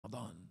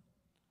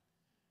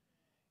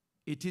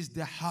It is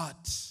the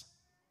heart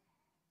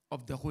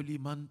of the holy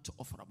month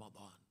of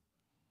Ramadan.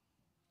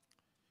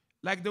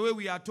 Like the way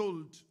we are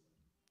told,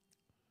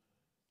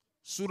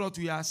 Surah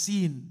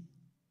Yasin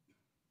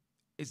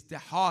is the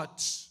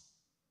heart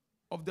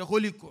of the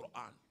Holy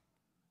Quran.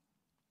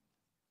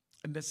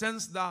 In the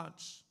sense that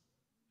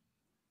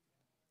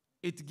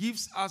it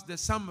gives us the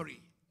summary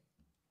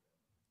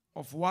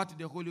of what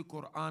the Holy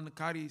Quran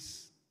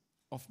carries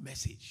of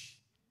message.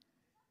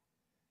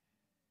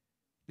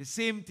 The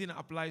same thing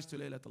applies to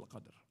Laylatul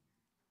Qadr.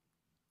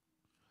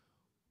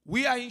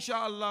 We are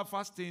inshallah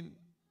fasting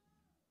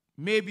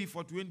maybe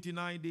for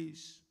 29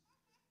 days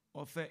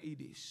or 30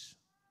 days.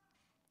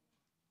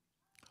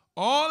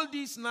 All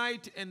these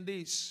night and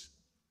days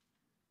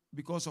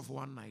because of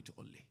one night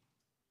only.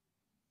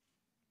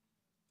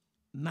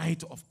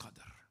 Night of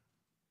Qadr.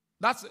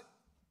 That's it.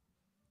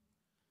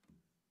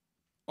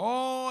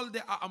 All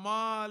the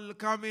a'mal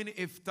coming,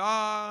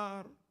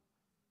 iftar,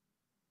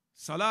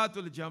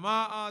 Salatul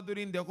Jama'ah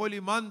during the holy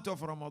month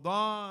of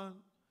Ramadan,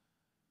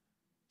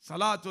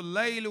 Salatul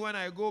Layl when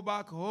I go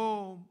back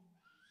home.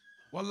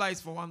 Wallah is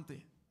for one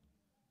thing.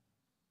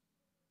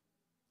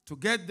 To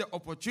get the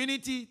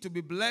opportunity to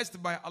be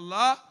blessed by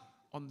Allah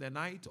on the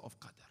night of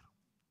Qadr.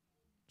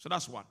 So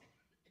that's one.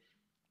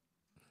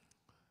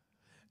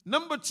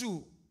 Number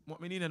two,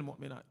 mu'minin and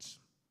mu'minat.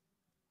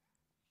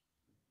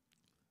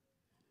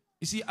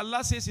 You see,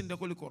 Allah says in the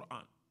Holy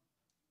Quran,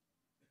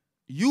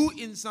 you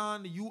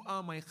insan, you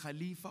are my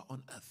Khalifa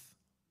on earth.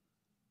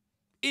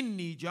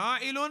 Inni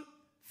ja'ilun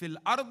fil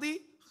ardi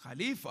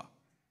Khalifa.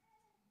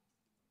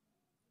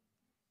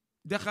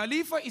 The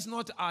Khalifa is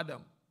not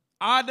Adam.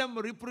 Adam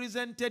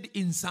represented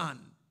insan.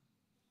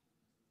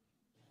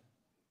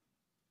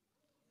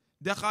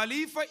 The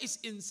Khalifa is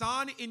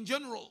insan in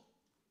general.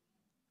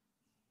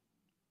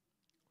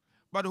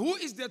 But who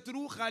is the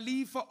true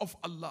Khalifa of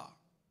Allah?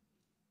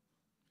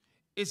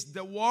 It's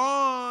the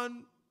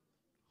one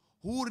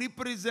who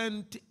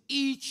represents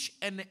each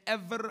and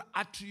every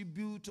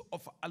attribute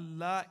of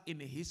Allah in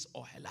his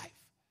or her life.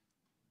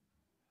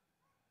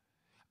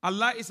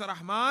 Allah is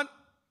Rahman.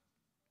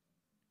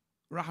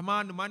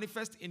 Rahman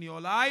manifests in your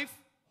life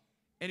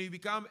and you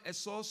become a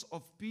source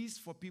of peace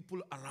for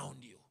people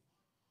around you.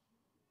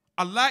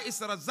 Allah is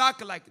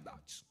Razak like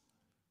that.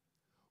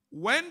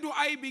 When do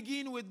I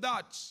begin with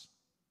that?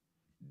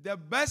 The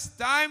best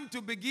time to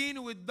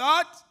begin with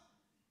that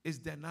is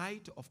the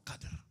night of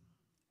Qadr.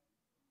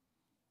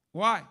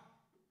 Why?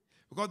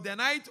 Because the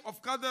night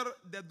of Qadr,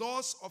 the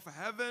doors of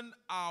heaven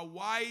are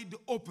wide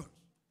open.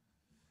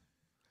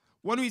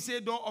 When we say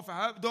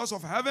doors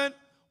of heaven,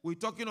 we're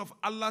talking of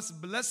Allah's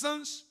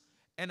blessings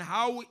and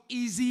how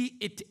easy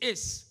it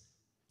is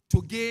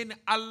to gain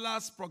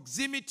Allah's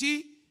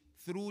proximity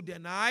through the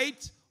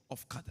night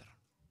of Qadr.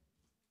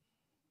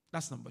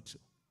 That's number two.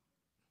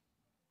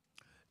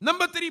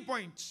 Number 3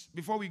 point,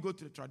 before we go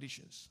to the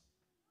traditions.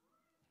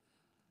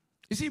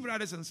 You see,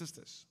 brothers and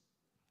sisters,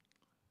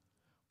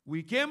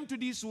 we came to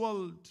this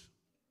world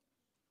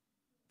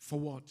for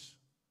what?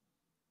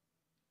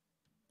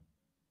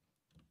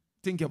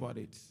 Think about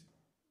it.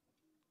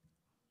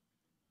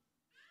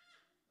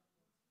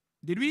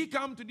 Did we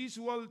come to this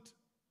world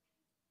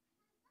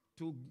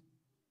to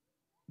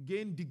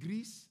gain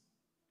degrees?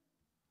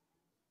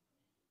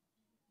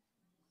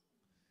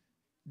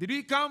 Did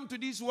we come to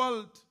this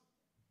world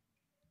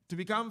to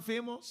become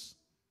famous?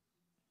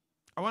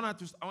 I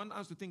want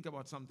us to think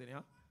about something,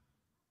 yeah?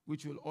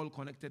 Which will all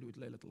connected with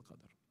Laylatul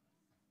Qadr.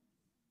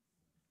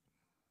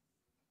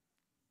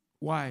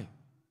 Why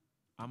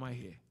am I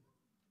here?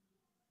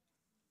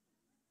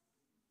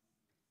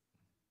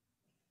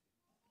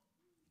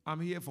 I'm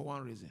here for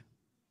one reason.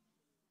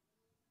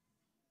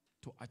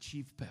 To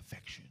achieve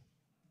perfection.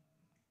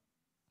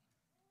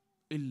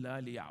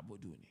 Illa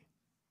liya'buduni.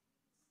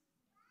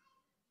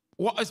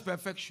 What is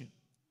perfection?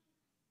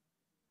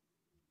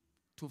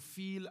 To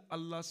feel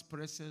Allah's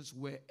presence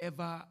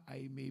wherever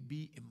I may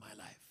be in my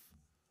life.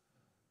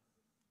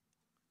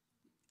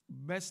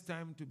 Best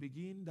time to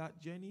begin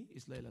that journey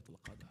is Laylatul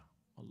Qadr.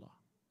 Allah.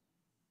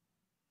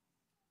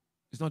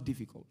 It's not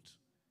difficult.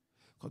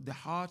 Because the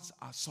hearts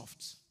are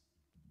soft.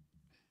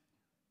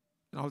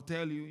 And I'll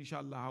tell you,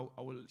 inshallah, how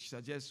I will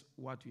suggest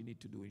what we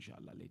need to do,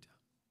 inshallah, later.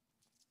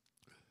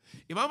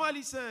 Imam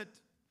Ali said,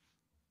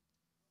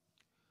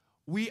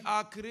 we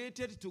are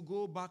created to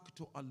go back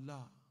to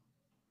Allah.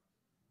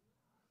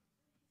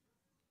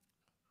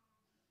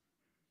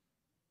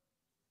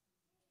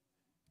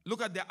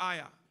 Look at the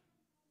ayah.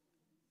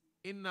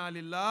 Inna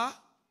lillah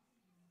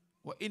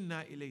wa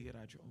inna ilayhi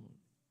raji'un.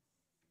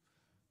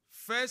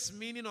 First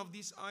meaning of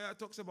this ayah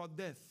talks about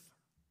death.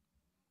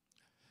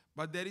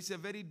 But there is a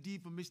very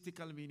deep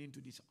mystical meaning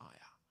to this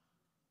ayah.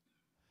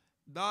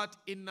 That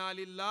inna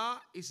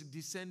lillah is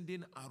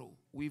descending arrow.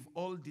 We've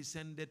all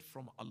descended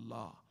from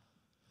Allah.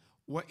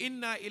 Wa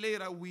inna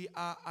ilayra, we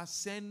are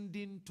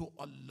ascending to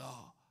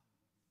Allah.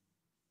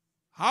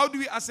 How do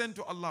we ascend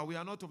to Allah? We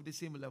are not of the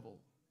same level.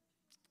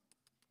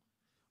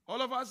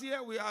 All of us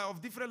here, we are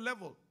of different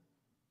level.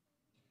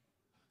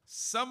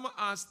 Some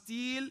are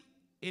still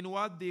in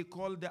what they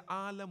call the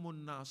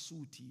alamun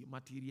nasuti,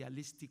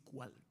 materialistic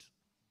world.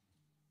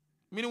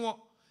 Meaning what?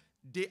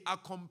 They are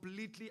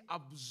completely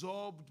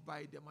absorbed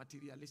by the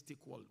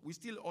materialistic world. We're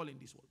still all in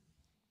this world.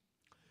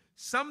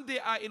 Some they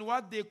are in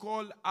what they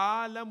call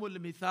alamul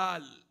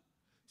mithal.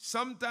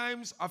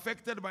 Sometimes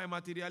affected by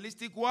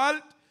materialistic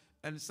world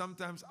and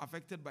sometimes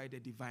affected by the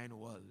divine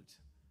world.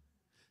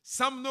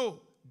 Some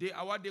know they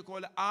are what they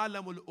call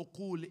alamul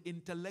uqul,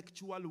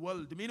 intellectual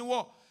world. Meaning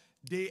what?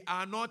 They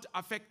are not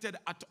affected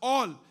at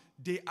all.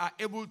 They are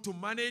able to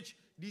manage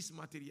this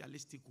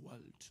materialistic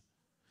world.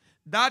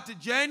 That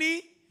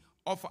journey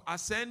of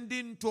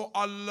ascending to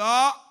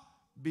Allah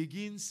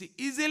begins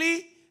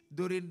easily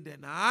during the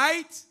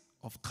night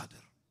of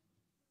Qadr.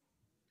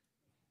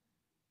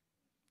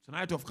 So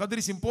night of Qadr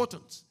is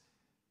important.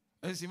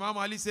 As Imam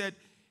Ali said,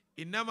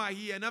 إِنَّمَا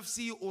هِيَ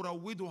نَفْسِي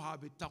أُرَوِّدُهَا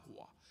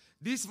بِالتَّقْوَى.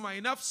 This my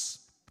nafs,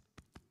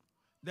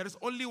 there is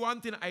only one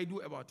thing I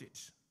do about it.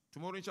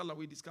 Tomorrow inshallah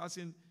we're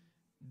discussing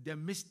the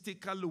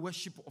mystical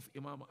worship of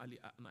Imam Ali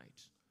at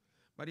night.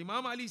 But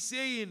Imam Ali is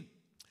saying,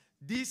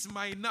 this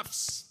my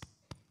nafs,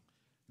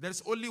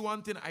 there's only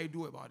one thing I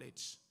do about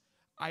it.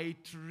 I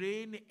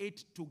train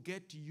it to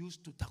get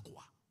used to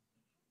taqwa.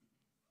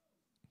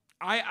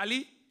 I,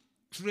 Ali,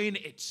 train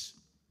it.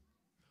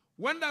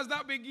 When does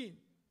that begin?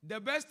 The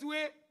best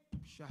way?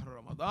 Shahr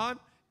Ramadan,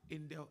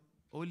 in the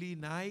holy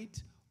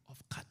night of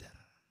Qadr.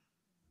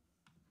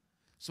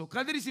 So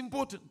Qadr is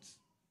important.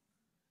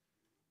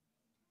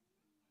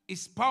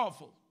 It's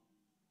powerful.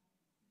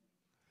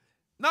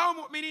 Now,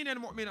 mu'mineen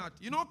and mu'minat,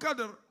 you know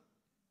Qadr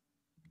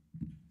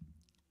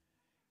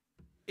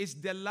is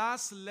the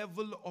last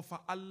level of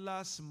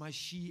Allah's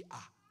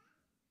Mashi'ah.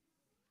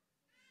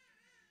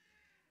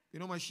 You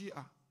know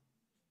Mashi'ah?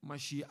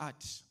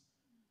 Mashi'at.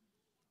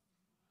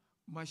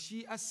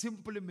 Mashi'ah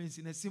simply means,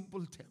 in a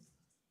simple term,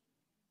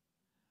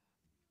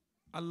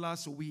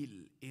 Allah's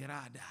will,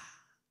 irada,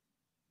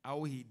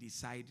 how He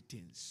decides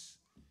things.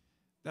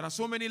 There are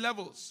so many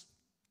levels.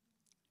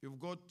 You've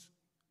got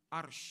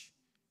Arsh,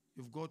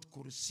 you've got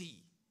Kursi,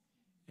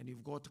 and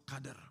you've got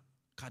Qadr,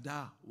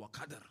 Qada wa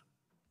Qadr.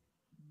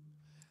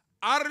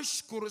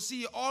 Arsh,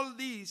 Kursi, all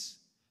these,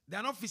 they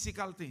are not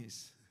physical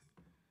things.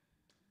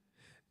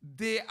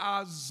 They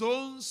are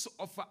zones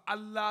of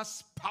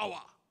Allah's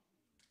power.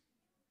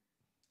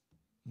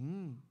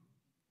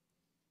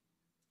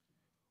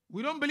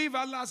 We don't believe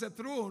Allah has a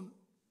throne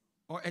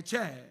or a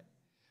chair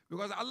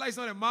because Allah is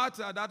not a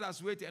matter that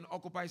has weight and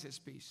occupies a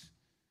space.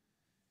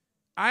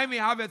 I may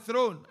have a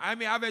throne, I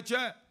may have a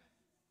chair.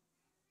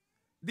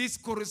 This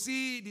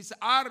kursi, this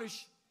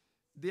arsh,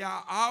 they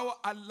are how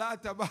Allah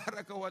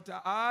tabaraka wa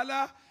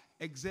ta'ala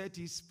exerts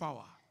His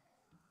power.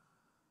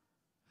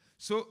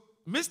 So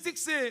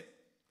mystics say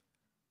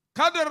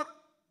Qadr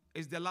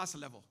is the last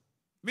level.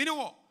 Meaning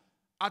what?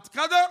 At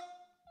Qadr,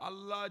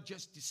 Allah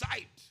just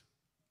decides.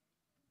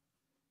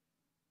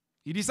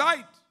 He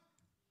decides.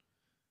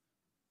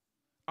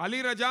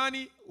 Ali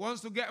Rajani wants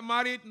to get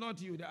married,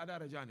 not you, the other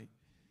Rajani.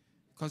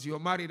 Because you're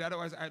married,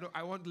 otherwise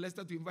I want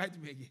Leicester to invite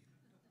me again.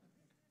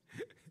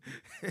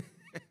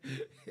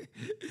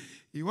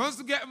 He wants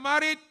to get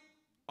married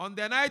on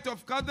the night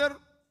of Qadr,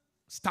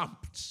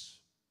 stamped.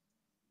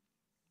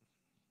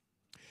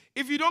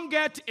 If you don't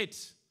get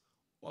it,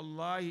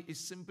 wallahi, it's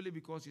simply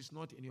because it's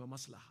not in your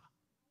maslahah.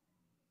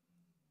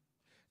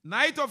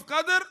 Night of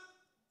Qadr,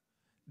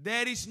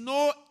 there is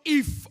no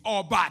if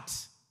or but.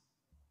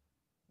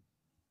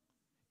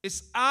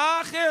 It's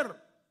akhir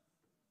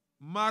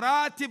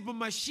maratib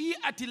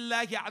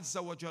mashi'atillahi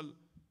azza wa jal.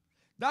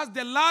 That's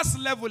the last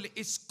level.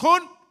 It's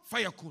kun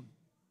fayakun.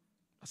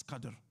 That's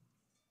Qadr.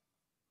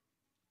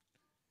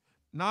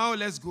 Now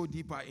let's go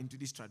deeper into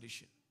this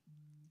tradition.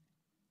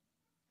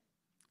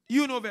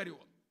 You know very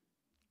well.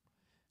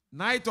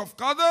 Night of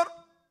Qadr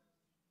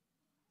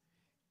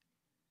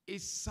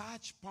is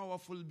such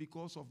powerful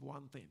because of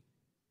one thing.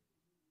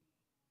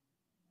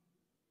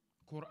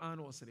 Quran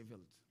was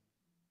revealed.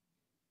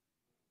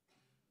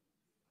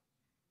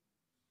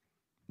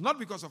 Not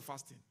because of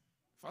fasting.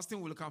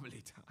 Fasting will come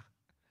later.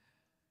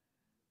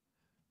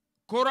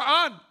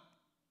 Quran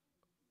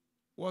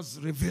was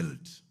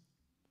revealed.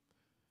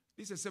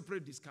 This is a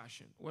separate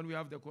discussion. When we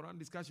have the Quran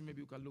discussion, maybe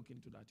you can look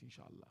into that,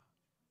 inshallah.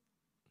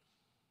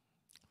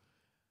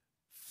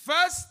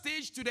 First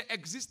stage to the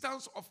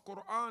existence of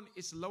Quran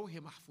is Lawh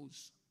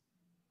Mahfuz.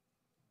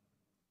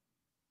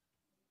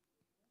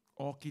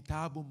 Or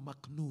Kitabun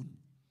Maknoon.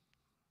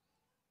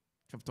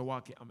 Chapter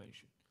Waqi I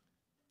mentioned.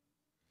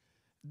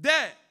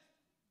 There,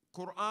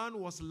 Quran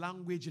was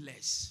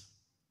languageless.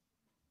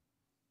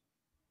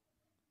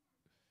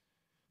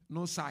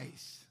 No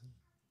size.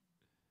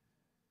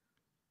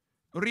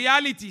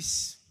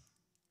 Realities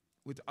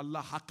with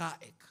Allah,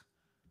 haqa'iq.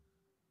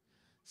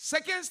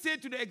 Second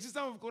stage to the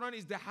existence of Quran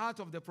is the heart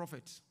of the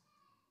Prophet.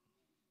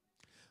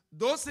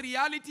 Those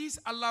realities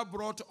Allah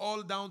brought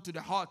all down to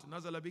the heart.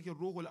 نزل بك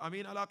الروح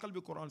الأمين على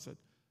قلب Quran said.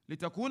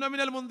 لتكون من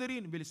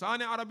المنذرين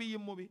بلسان عربي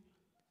مبين.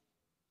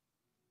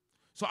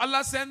 So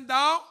Allah sent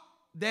down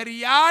the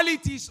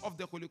realities of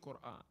the Holy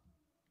Quran.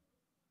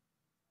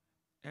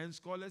 And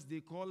scholars, they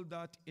call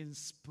that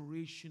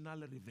inspirational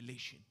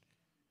revelation.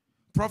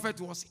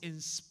 Prophet was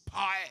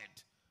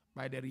inspired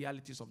by the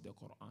realities of the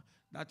Quran.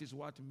 That is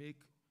what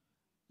makes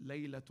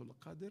Laylatul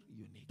Qadr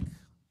unique.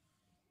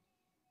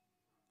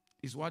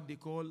 It's what they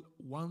call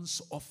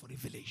once of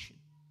revelation.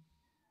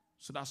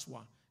 So that's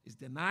one. It's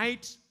the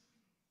night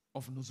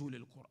of Nuzul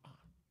al-Quran.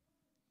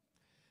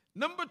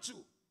 Number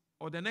two,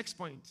 or the next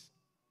point.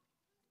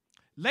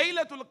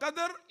 Laylatul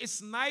Qadr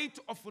is night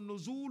of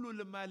Nuzul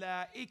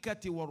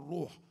al-Malaikati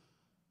wal-Ruh.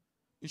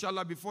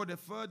 Inshallah, before the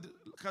third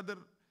Qadr,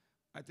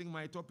 I think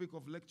my topic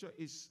of lecture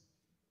is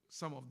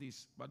some of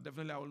this. But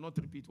definitely I will not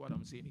repeat what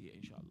I'm saying here,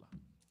 inshallah.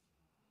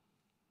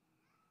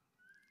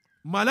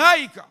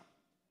 Malaika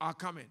are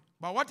coming.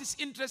 But what is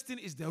interesting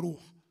is the Ruh.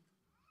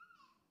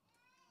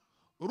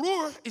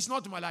 Ruh is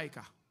not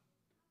Malaika.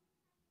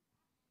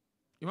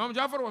 Imam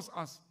Jafar was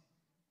asked,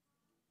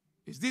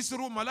 is this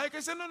Ruh Malaika?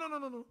 He said,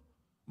 no.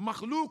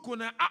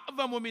 Makhlukuna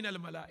a'zamu min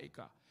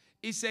al-malaika.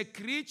 It's a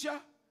creature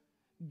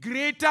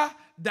greater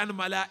than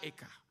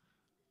Malaika.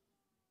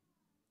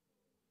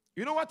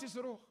 You know what is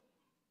Ruh?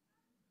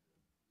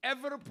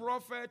 Every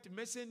prophet,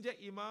 messenger,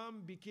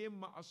 imam became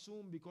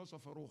ma'asum because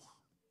of a Ruh.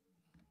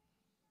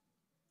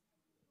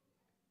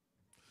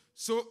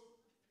 So,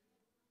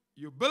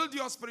 you build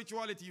your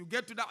spirituality, you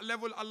get to that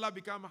level, Allah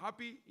become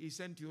happy, He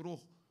sent you Ruh.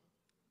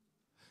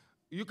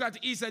 You look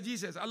at Isa,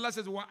 Jesus, Allah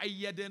says,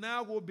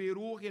 وَأَيَّدْنَاهُ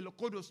بِرُوحِ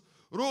الْقُدُسِ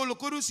Ruh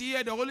al-Qudus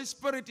here, the Holy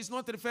Spirit is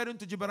not referring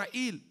to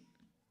Jibreel.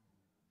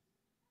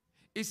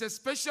 It's a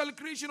special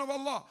creation of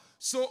Allah.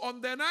 So on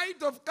the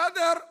night of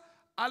Qadr,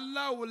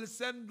 Allah will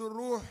send the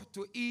Ruh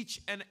to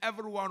each and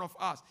every one of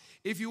us.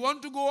 If you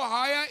want to go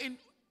higher in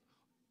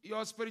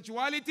your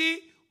spirituality,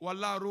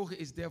 Wallah, Ruh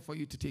is there for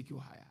you to take you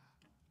higher.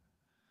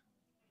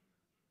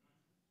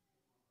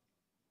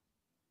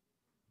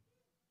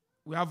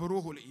 We have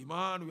Ruhul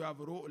Iman, we have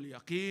Ruhul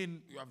Yaqeen,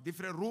 we have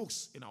different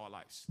Ruhs in our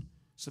lives.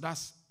 So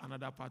that's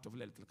another part of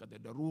Laylatul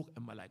Qadr. The Ruh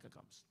and Malaika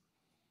comes.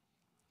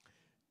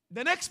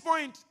 The next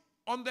point,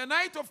 on the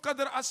night of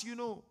Qadr, as you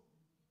know,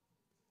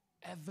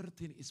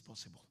 everything is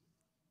possible.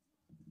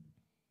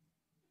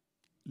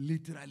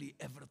 Literally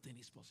everything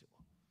is possible.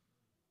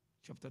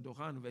 Chapter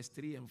Dukhan, verse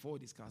 3 and 4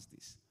 discuss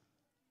this.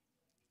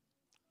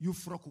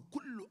 Yufraku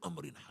kullu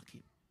amrin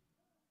hakim.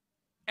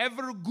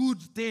 Every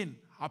good thing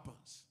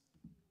happens.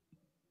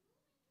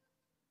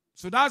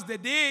 So that's the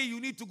day you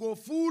need to go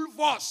full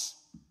force.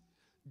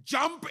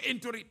 Jump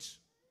into it.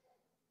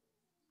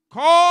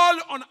 Call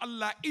on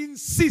Allah.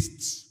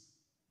 Insist.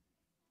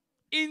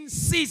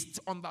 Insist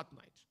on that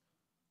night.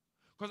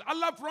 Because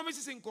Allah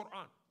promises in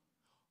Quran,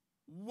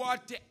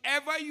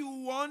 whatever you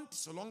want,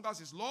 so long as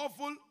it's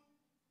lawful,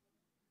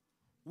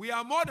 we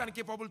are more than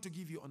capable to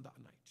give you on that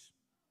night.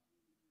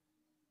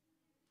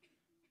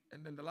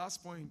 And then the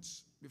last point,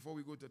 before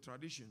we go to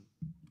tradition,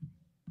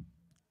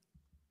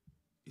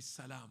 is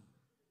salam.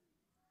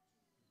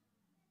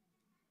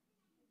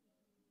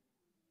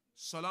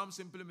 Salam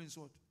simply means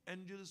what?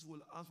 Angels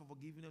will ask for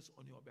forgiveness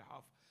on your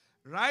behalf.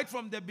 Right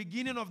from the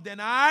beginning of the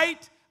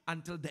night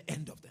until the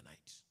end of the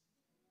night.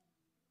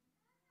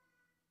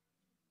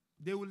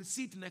 They will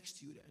sit next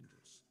to you, the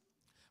angels.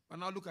 But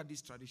now look at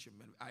this tradition,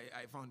 man.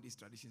 I found these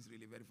traditions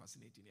really very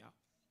fascinating, yeah?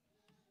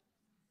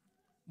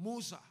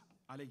 Musa,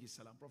 alayhi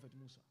salam, Prophet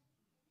Musa,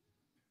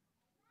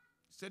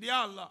 said,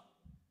 Ya Allah,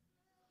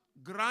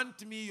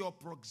 grant me your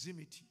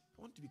proximity.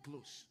 I want to be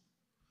close.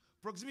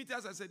 Proximity,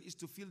 as I said, is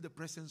to feel the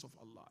presence of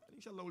Allah.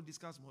 Inshallah, we'll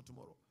discuss more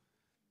tomorrow.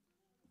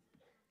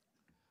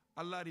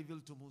 Allah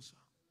revealed to Musa,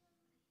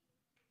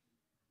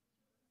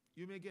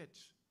 you may get,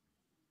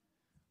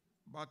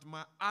 but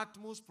my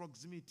utmost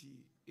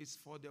proximity is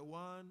for the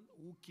one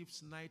who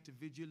keeps night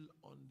vigil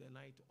on the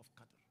night of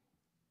Qadr.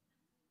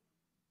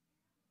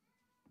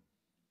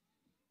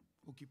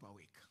 Who keep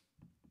awake.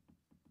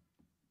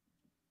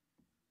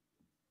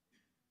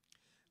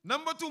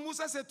 Number two,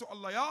 Musa said to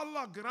Allah, Ya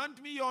Allah,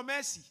 grant me your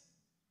mercy.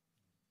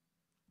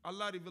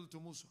 Allah revealed to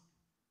Musa,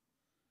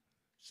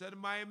 said,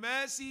 my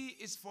mercy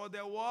is for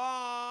the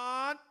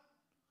one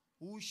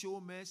who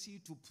show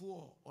mercy to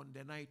poor on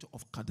the night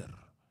of Qadr.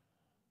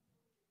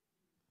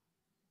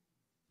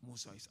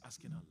 Musa is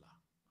asking Allah.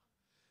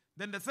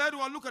 Then the third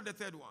one, look at the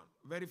third one.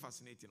 Very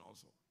fascinating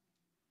also.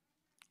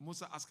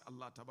 Musa asked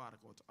Allah,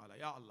 Tabaraka wa Ta'ala,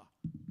 Ya Allah,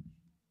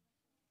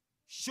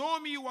 show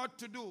me what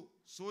to do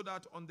so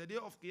that on the day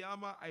of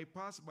Qiyamah I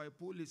pass by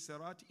Police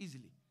Sirat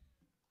easily.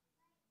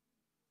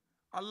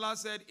 Allah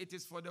said, it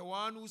is for the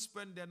one who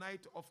spent the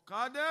night of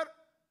Qadr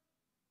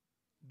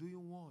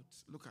doing what?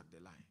 Look at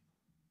the line.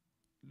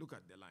 Look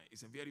at the line.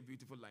 It's a very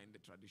beautiful line in the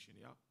tradition,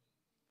 yeah?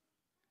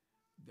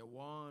 The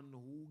one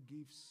who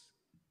gives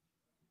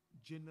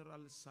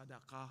general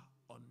sadaqah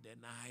on the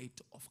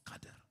night of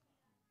Qadr,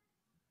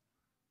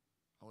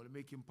 I will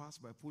make him pass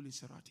by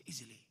Police Sirat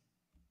easily.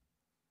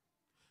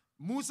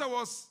 Musa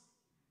was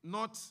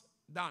not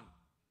done.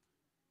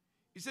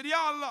 He said, Ya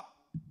Allah,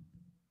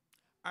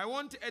 I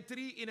want a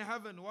tree in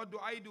heaven. What do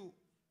I do?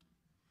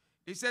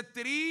 He said,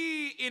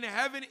 tree in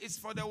heaven is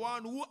for the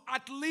one who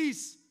at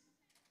least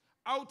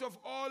Out of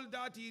all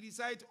that he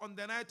recites on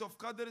the night of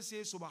Qadr,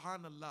 say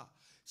Subhanallah.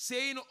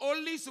 Saying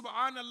only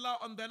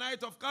Subhanallah on the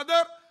night of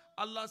Qadr,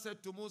 Allah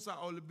said to Musa,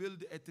 I will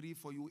build a tree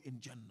for you in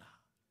Jannah.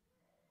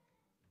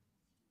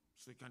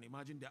 So you can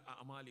imagine the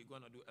A'mal, you're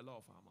going to do a lot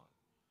of A'mal.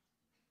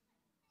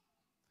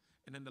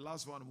 And then the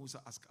last one,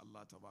 Musa asked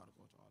Allah Tabarak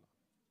wa Ta'ala,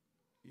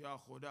 Ya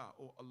Khuda,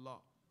 oh Allah,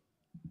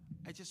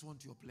 I just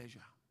want your pleasure.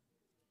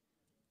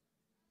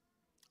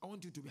 I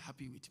want you to be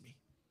happy with me.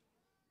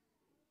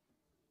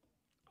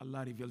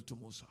 Allah revealed to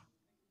Musa,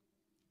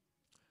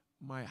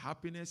 my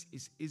happiness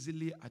is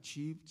easily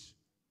achieved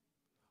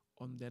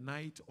on the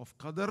night of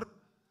Qadr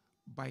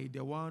by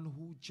the one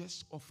who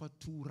just offered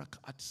 2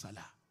 rak'at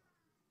salah.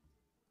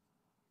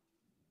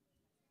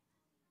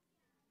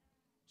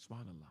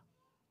 Subhanallah.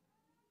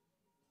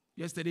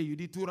 Yesterday you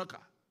did 2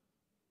 rak'ah.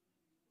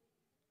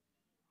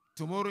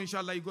 Tomorrow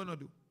inshallah you're going to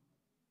do.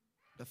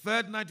 The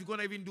third night you're going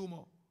to even do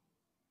more.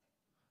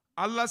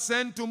 Allah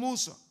sent to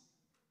Musa,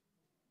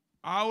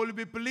 I will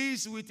be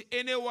pleased with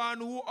anyone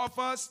who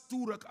offers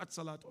 2 rak'at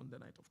salat on the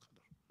night of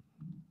Qadr.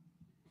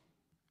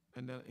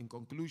 And then in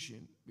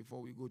conclusion,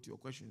 before we go to your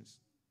questions,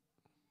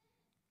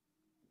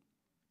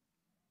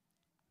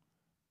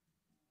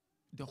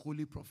 the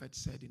Holy Prophet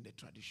said in the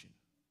tradition,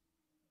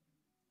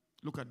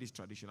 look at this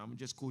tradition, I'm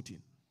just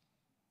quoting.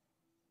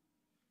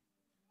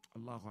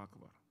 Allahu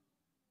Akbar.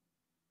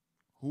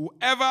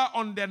 Whoever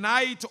on the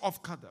night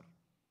of Qadr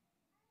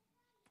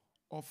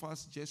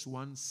offers just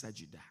 1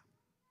 sajda,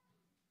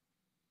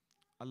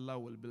 Allah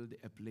will build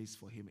a place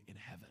for him in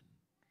heaven.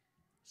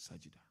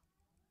 Sajda.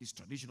 It's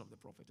tradition of the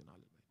Prophet and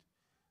Ahlul Bayt.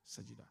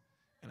 Sajda.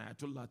 And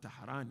Ayatollah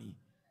Taharani,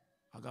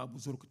 Aga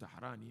Buzurg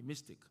Taharani,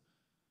 mystic,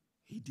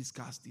 he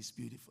discussed this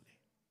beautifully.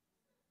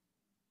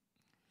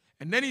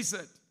 And then he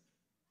said,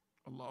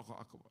 Allahu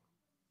Akbar.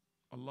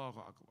 Allahu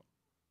Akbar.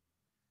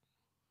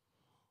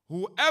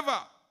 Whoever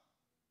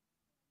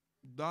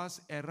does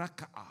a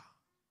rak'ah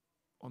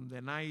on the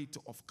night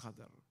of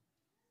Qadr,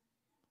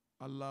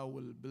 Allah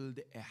will build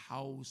a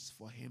house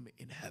for him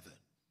in heaven.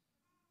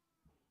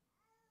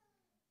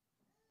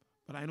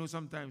 But I know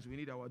sometimes we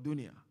need our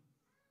dunya.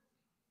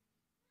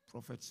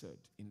 Prophet said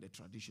in the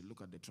tradition,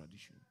 look at the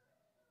tradition.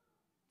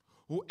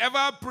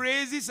 Whoever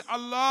praises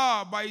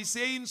Allah by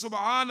saying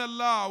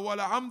Subhanallah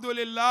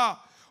walhamdulillah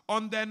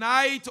on the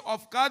night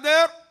of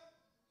Qadr,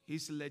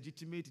 his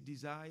legitimate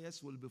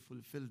desires will be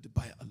fulfilled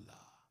by Allah.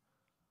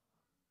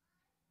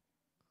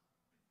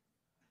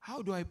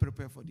 How do I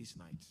prepare for this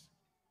night?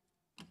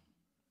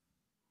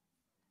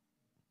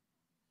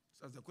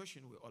 That's the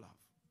question we all have.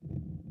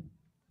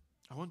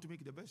 I want to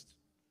make the best.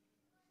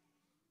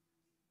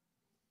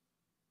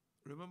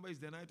 Remember, it's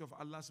the night of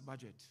Allah's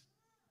budget.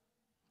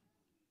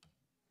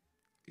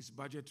 It's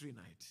budgetary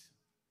night.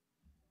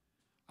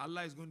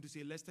 Allah is going to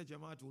say, Leicester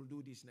Jamaat will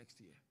do this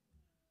next year.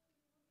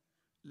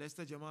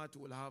 Leicester Jamaat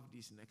will have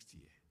this next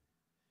year.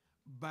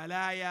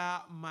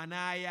 Balaya,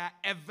 manaya,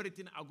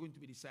 everything are going to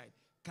be decided.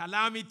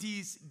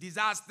 Calamities,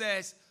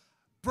 disasters,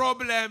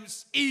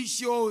 problems,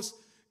 issues.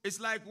 It's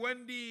like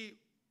when the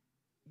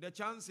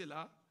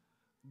Chancellor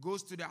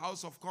goes to the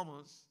House of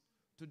Commons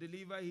to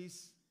deliver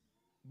his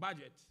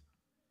budget.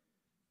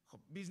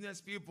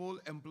 Business people,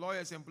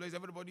 employers,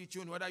 everybody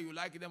tune. Whether you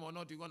like them or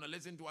not, you're going to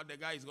listen to what the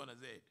guy is going to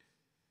say.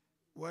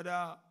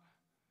 Whether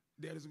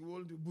there is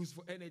going to boost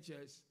for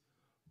NHS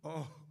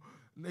or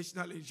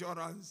national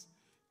insurance,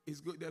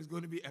 there's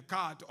going to be a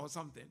card or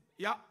something.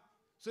 Yeah?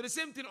 So the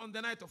same thing on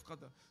the night of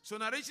Qadr. So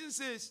narration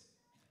says,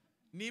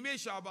 Nime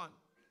Shaban,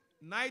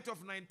 night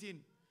of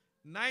 19,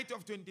 night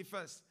of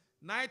 21st,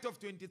 night of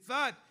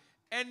 23rd,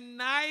 and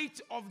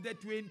night of the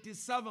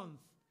 27th.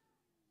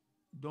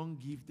 Don't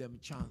give them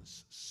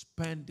chance.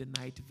 Spend the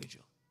night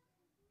vigil.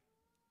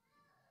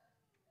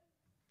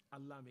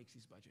 Allah makes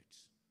his budget.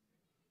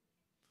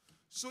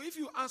 So if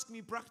you ask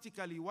me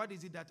practically, what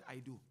is it that I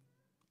do?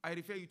 I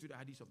refer you to the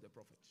hadith of the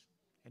Prophet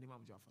and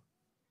Imam Jafar.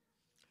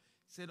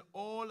 Said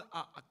all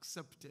are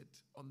accepted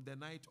on the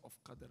night of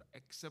Qadr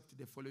except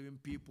the following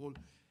people.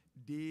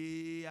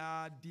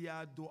 Their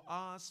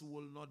du'as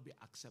will not be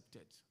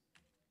accepted.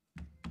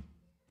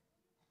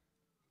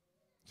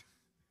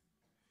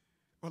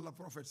 What the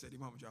Prophet said,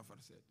 Imam Jafar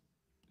said.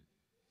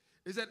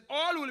 He said,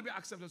 all will be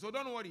accepted. So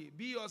don't worry.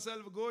 Be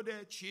yourself. Go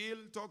there. Chill.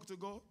 Talk to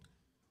God.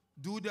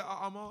 Do the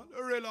amal.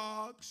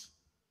 Relax.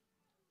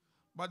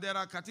 But there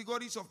are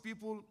categories of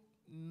people,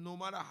 no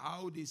matter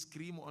how they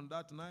scream on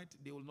that night,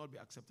 they will not be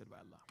accepted by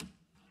Allah.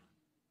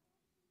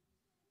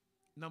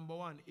 Number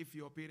one, if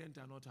your parents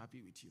are not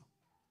happy with you.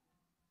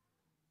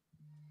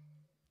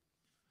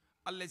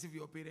 Unless if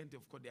your parents,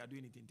 of course, they are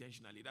doing it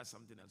intentionally. That's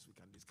something else we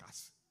can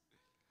discuss.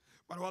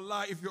 But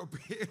wallah, if your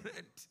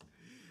parents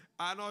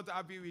are not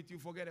happy with you,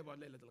 forget about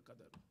Laylatul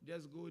Qadr.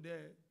 Just go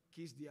there,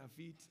 kiss their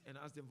feet, and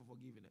ask them for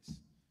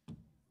forgiveness.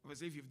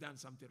 Obviously, if you've done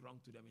something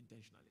wrong to them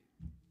intentionally.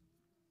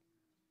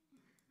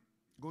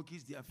 Go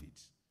kiss their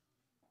feet.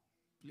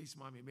 Please,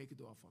 mommy, make a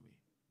dua for me.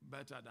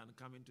 Better than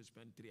coming to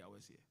spend 3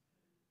 hours here.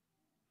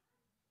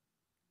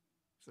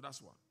 So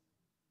that's one.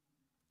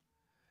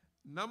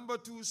 Number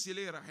two,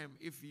 Sile Rahim,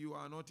 if you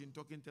are not in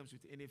talking terms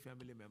with any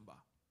family member.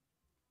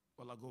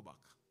 Wallah, go back.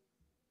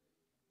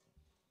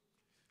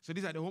 So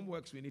these are the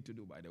homeworks we need to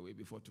do, by the way,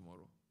 before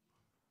tomorrow.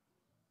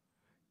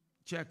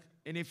 Check.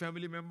 Any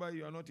family member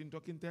you are not in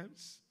talking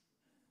terms?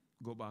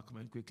 Go back,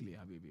 man, quickly,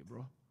 Habibi,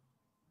 bro.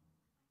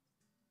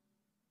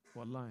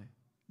 Wallahi.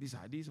 These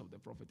are hadiths of the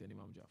Prophet and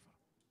Imam Jafar.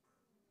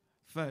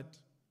 Third,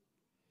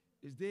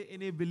 is there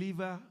any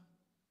believer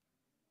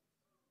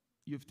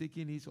you've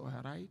taken his or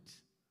her right?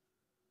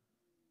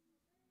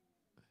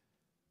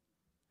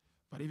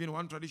 But even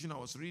one tradition I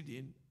was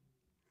reading,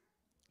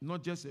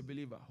 not just a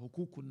believer,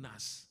 hukukun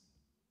nas.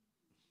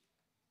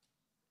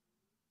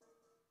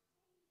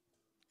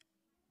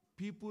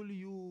 People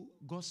you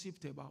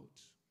gossiped about.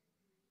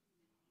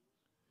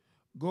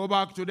 Go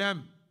back to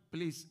them.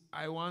 Please,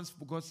 I once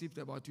gossiped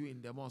about you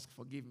in the mosque.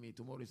 Forgive me.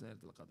 Tomorrow is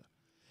Laylatul Qadr.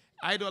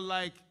 I don't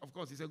like, of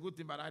course, it's a good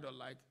thing, but I don't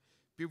like.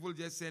 People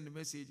just send a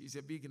message. It's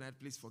a big night.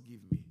 Please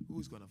forgive me.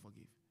 Who's going to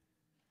forgive?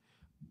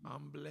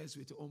 I'm blessed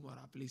with Umar.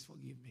 Please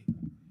forgive me.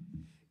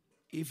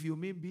 If you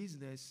mean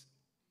business,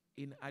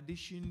 in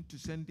addition to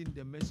sending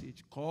the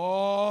message,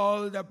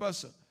 call the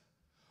person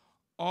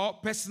or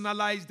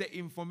personalize the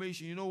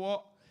information. You know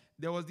what?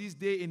 There was this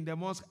day in the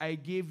mosque, I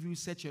gave you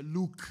such a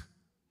look.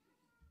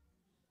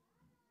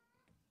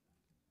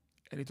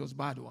 And it was a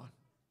bad one.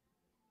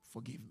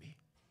 Forgive me.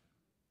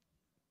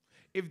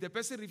 If the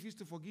person refuses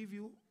to forgive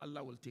you,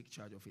 Allah will take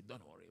charge of it.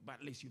 Don't worry. But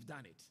at least you've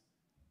done it.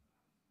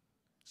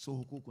 So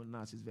hukukun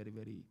nas is very,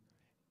 very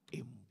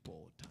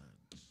important.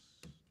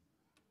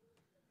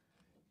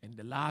 And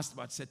the last,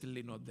 but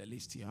certainly not the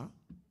least here.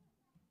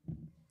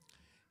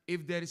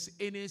 If there is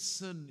any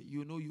sin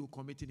you know you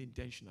committed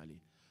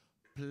intentionally,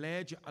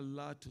 pledge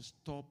Allah to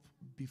stop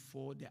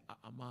before the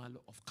a'mal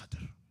of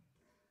Qadr.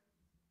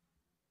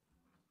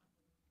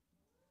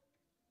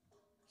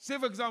 Say,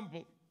 for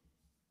example,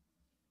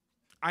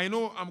 I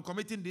know I'm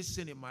committing this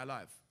sin in my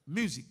life.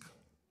 Music.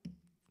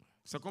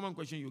 It's a common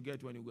question you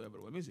get when you go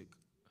everywhere. Music.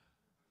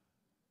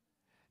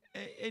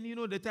 And you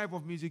know the type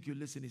of music you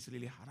listen is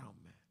really haram,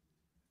 man.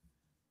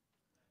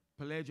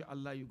 Pledge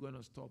Allah you're going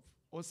to stop.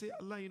 Or say,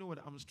 Allah, you know what,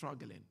 I'm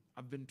struggling.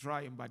 I've been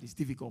trying, but it's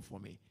difficult for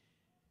me.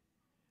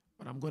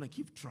 But I'm going to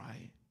keep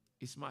trying.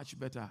 It's much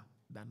better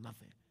than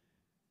nothing.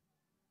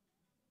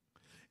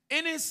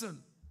 Any sin,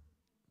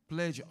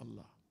 pledge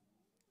Allah.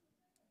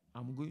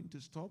 I'm going to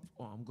stop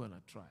or I'm going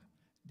to try.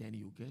 Then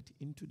you get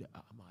into the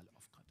a'mal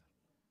of Qadr.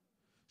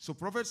 So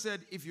Prophet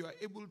said, if you are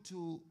able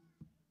to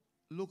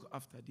look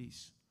after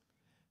this,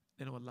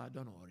 then Allah,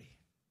 don't worry.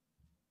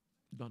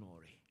 Don't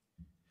worry.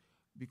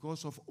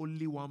 Because of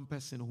only one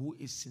person who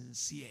is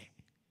sincere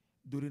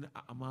during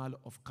a'mal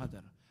of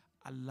Qadr,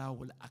 Allah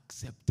will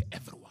accept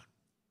everyone.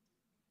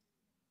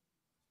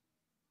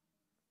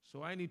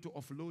 So I need to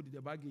offload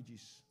the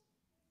baggages.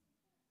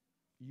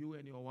 You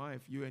and your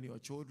wife, you and your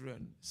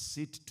children,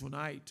 sit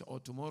tonight or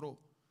tomorrow.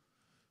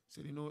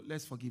 Say, you know,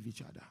 let's forgive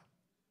each other.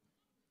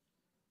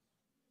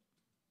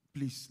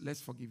 Please, let's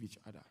forgive each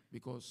other.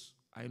 Because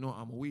I know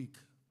I'm weak.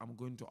 I'm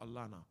going to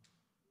Allah now.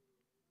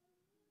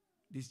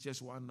 This is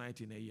just one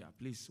night in a year.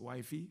 Please,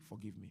 wifey,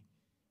 forgive me.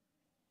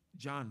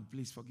 John,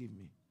 please forgive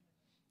me.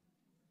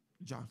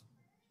 John,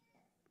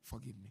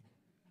 forgive me.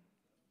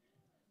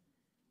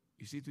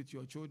 You sit with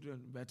your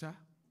children better?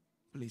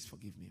 Please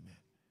forgive me, man.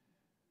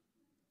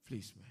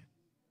 Please, man.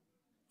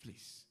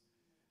 Please.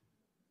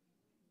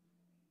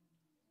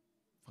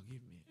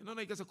 Forgive me. No,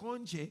 because a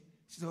conche, she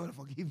said, oh,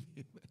 forgive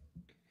me.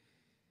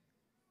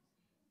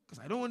 Because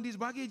I don't want these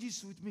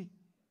baggages with me.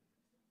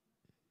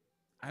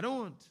 I don't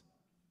want.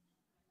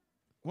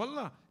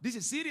 Wallah, this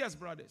is serious,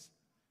 brothers.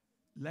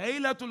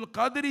 Laylatul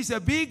Qadr is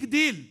a big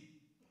deal.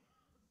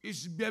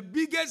 It's the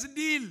biggest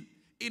deal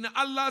in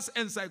Allah's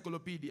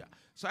encyclopedia.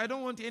 So I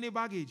don't want any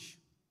baggage.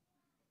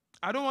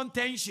 I don't want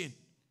tension.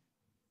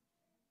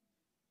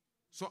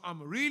 So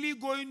I'm really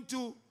going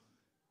to,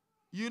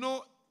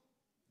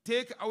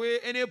 take away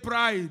any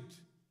pride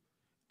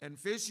and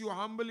face you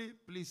humbly.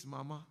 Please,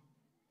 mama.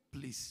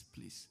 Please,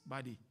 please.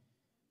 Buddy.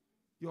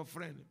 Your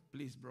friend.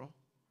 Please, bro.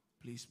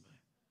 Please, man.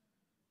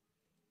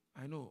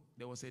 I know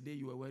there was a day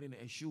you were wearing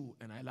a shoe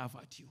and I laugh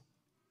at you.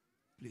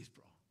 Please,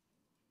 bro.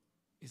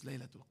 It's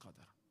Laylatul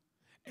Qadr.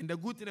 And the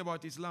good thing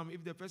about Islam,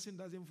 if the person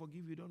doesn't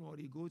forgive you, don't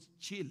worry. Go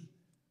chill.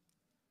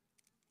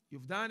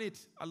 You've done it.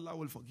 Allah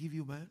will forgive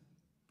you, man.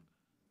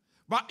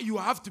 But you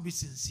have to be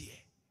sincere.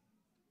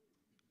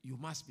 You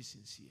must be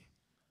sincere.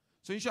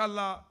 So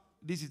inshallah,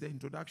 this is the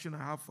introduction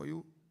I have for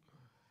you.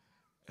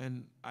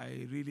 And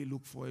I really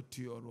look forward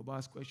to your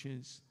robust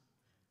questions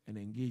and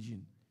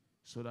engaging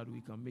so that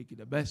we can make it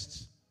the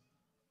best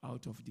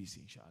out of this,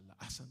 inshallah.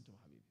 Ahsantum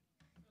Habib.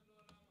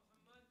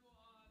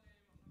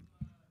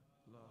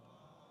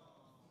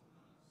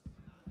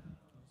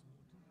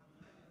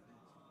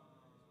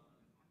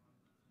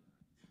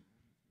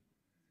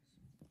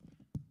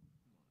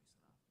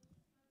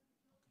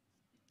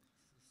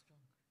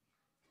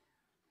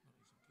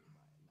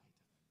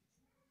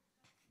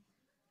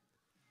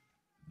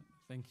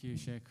 Thank you,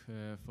 Sheikh,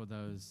 for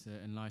those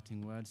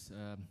enlightening words.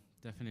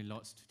 Definitely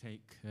lots to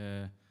take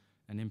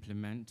and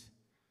implement.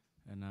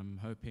 And I'm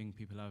hoping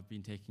people have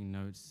been taking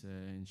notes.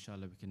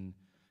 Inshallah, we can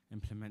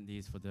implement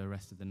these for the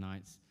rest of the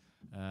nights.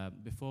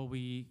 Before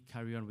we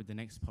carry on with the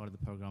next part of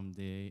the program,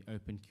 the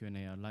open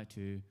Q&A, I'd like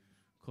to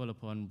call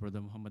upon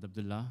Brother Muhammad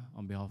Abdullah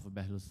on behalf of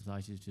Behlul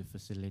Society to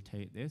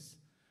facilitate this,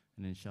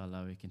 and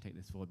inshallah we can take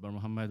this forward. Brother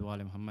Muhammad wa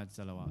ali Muhammad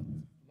salawat.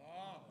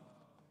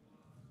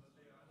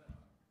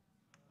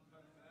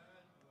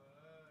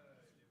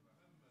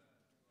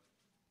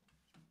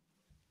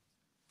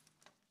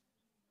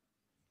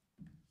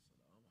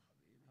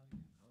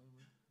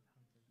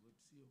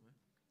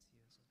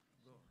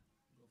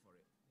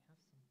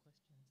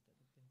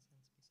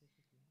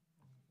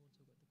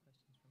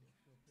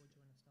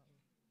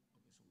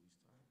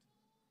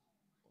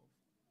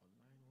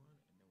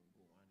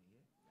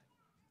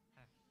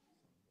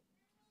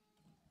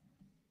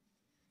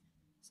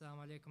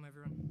 Assalamu alaikum,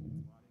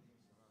 everyone.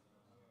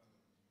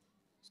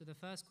 So the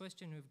first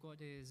question we've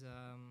got is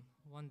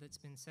one that's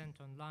been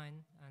sent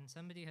online, and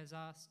somebody has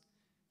asked,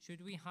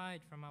 should we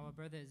hide from our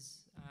brothers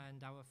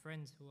and our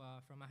friends who are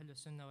from Ahlul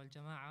Sunnah wal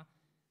Jama'ah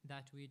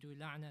that we do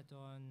la'nat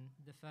on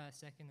the first,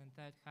 second and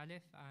third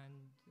Caliph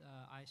and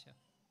Aisha?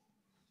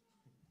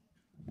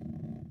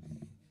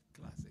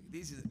 Classic.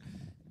 This is,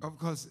 of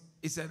course,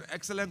 it's an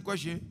excellent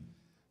question,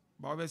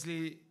 but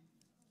obviously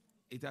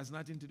it has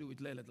nothing to do with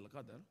Laylatul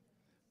Qadr.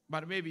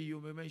 But maybe you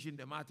may mention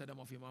the martyrdom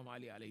of Imam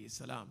Ali alayhi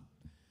salam.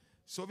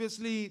 So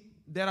obviously,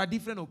 there are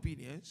different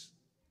opinions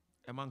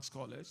among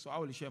scholars. So I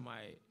will share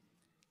my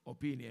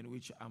opinion,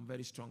 which I'm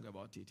very strong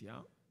about it, yeah?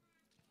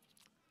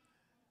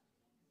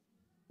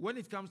 When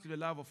it comes to the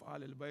love of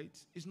Ahlul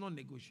Bayt, it's not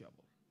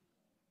negotiable.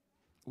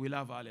 We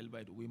love Ahlul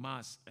Bayt, we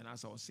must, and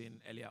as I was saying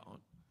earlier on.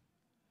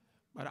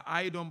 But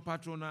I don't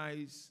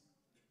patronize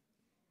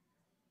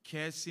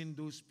cursing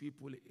those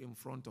people in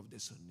front of the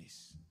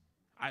Sunnis.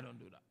 I don't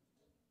do that.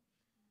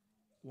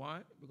 Why?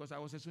 Because I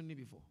was a Sunni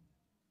before.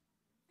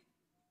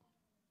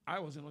 I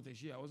was not a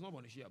Shia. I was not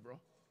born a Shia, bro.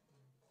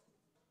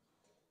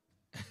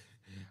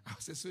 I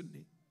was a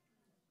Sunni.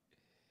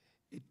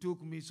 It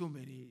took me so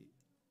many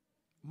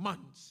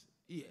months,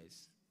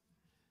 years,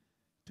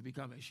 to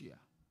become a Shia.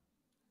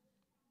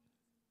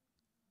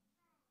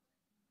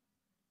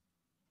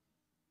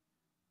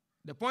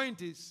 The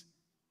point is,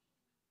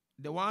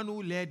 the one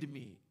who led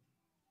me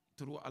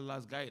through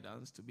Allah's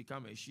guidance to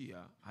become a Shia,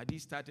 had he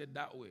started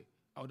that way,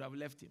 I would have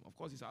left him. Of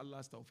course, it's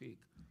Allah's tawfiq.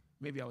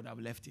 Maybe I would have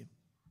left him.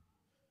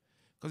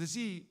 Because you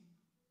see,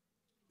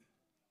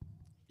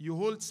 you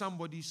hold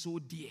somebody so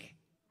dear,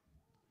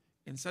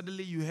 and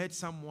suddenly you hurt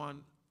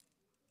someone.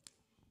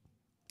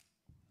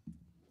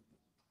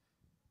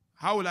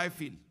 How will I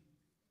feel?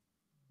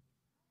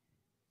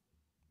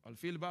 I'll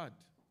feel bad.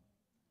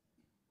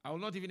 I will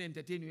not even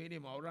entertain you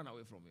anymore. I'll run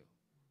away from you.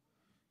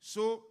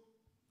 So,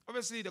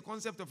 obviously, the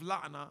concept of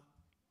la'na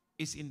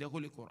is in the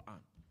Holy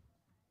Quran.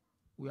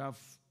 We have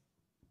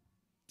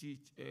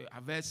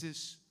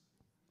verses.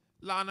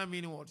 La'na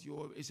meaning what?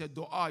 It's a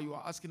dua. You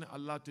are asking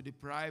Allah to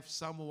deprive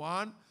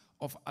someone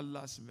of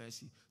Allah's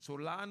mercy. So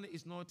la'na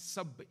is not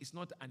it's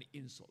not an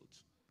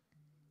insult.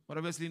 But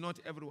obviously not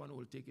everyone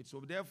will take it.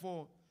 So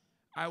therefore,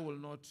 I will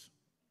not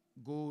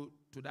go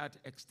to that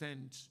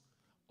extent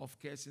of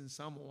cursing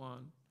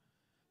someone's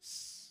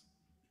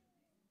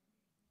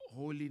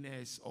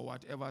holiness or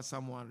whatever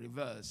someone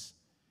reveres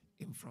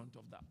in front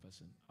of that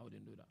person. I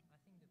wouldn't do that.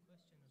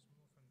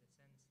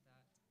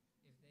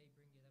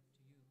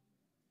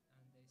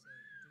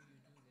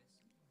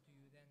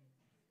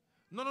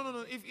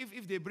 No.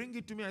 If they bring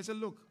it to me, I say,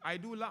 look, I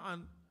do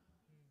la'an.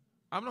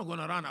 I'm not going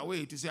to run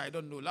away to say I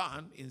don't do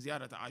la'an in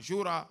Ziyarat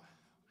Ashura,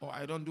 or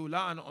I don't do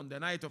la'an on the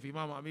night of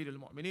Imam Amir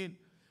al-Mu'mineen.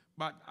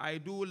 But I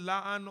do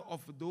la'an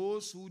of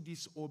those who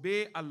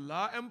disobey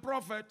Allah and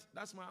Prophet.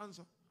 That's my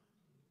answer.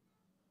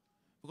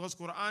 Because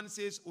Quran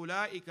says,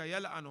 أُولَٰئِكَ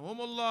يَلْعَنُهُمُ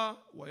اللَّهُ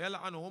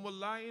وَيَلْعَنُهُمُ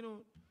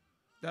اللَّائِنُونَ.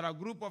 There are a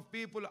group of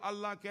people,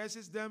 Allah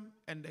curses them,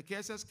 and the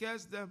curses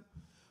curse them.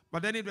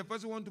 But then if the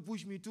person wants to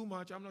push me too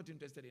much, I'm not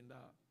interested in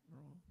that.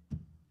 No.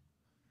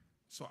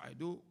 So I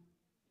do.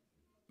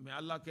 May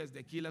Allah curse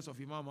the killers of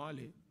Imam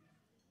Ali.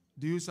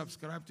 Do you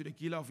subscribe to the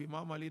killer of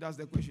Imam Ali? That's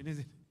the question,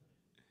 isn't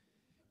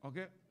it?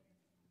 Okay?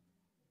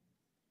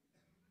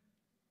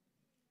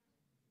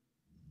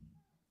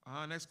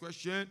 Next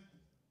question.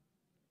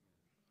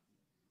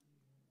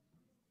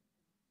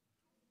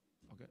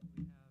 Okay.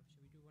 Should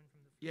we do one from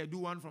the floor? Yeah, do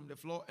one from the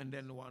floor and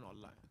then one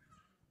online.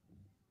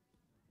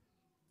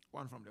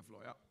 One from the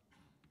floor, yeah.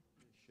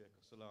 Sheikh,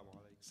 assalamu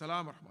alaikum.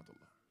 Salam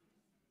rahmatullah.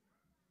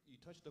 You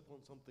touched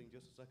upon something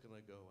just a second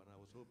ago, and I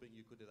was hoping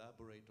you could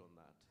elaborate on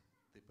that.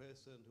 The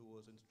person who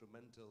was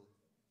instrumental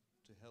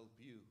to help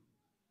you,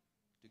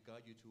 to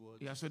guide you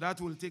towards... Yeah, so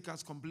that will take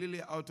us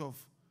completely out of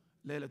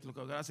Laylatul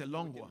Qadr. That's a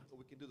long one.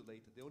 We can do that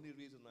later. The only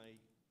reason I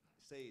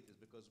say it is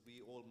because we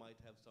all might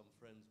have some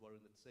friends who are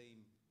in the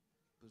same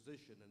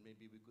position, and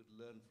maybe we could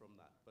learn from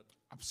that. But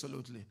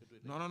absolutely.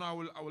 No,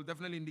 I will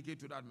definitely indicate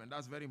to that, man.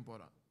 That's very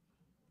important.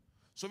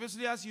 So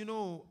obviously, as you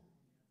know,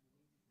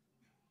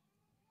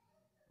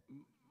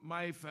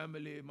 my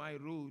family, my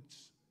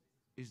roots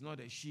is not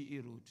a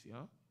Shi'i root,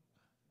 yeah?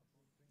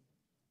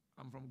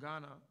 I'm from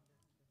Ghana.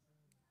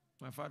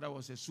 My father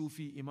was a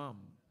Sufi imam.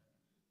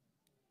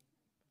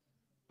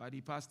 But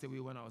he passed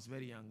away when I was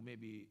very young,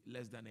 maybe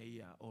less than a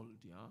year old,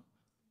 yeah?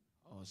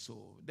 Or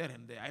so, there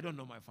and there. I don't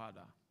know my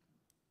father.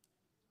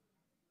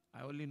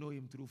 I only know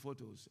him through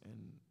photos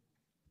and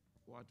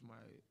what my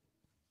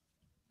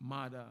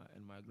mother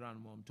and my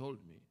grandmom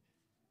told me.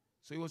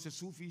 So he was a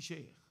Sufi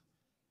Sheikh,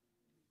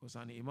 was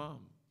an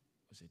imam,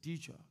 was a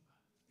teacher.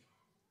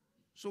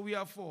 So we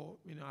are four.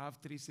 I have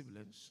 3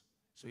 siblings.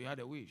 So he had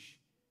a wish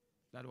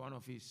that one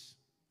of his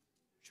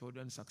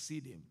children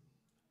succeed him.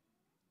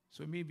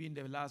 So me being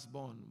the last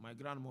born, my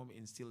grandmom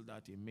instilled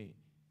that in me.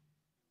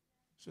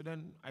 So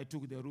then I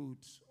took the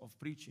route of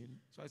preaching.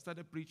 So I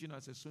started preaching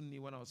as a Sunni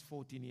when I was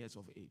 14 years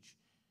of age.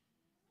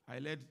 I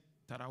led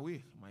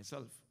Taraweeh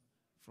myself.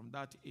 From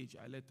that age,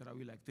 I led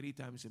Taraweeh like 3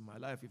 times in my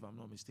life, if I'm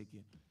not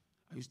mistaken.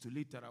 I used to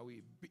lead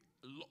Taraweeh,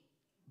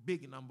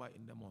 big number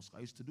in the mosque. I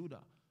used to do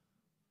that.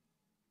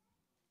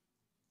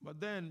 But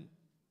then,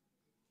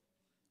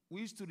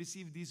 we used to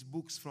receive these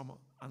books from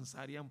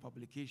Ansarian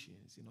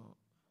publications,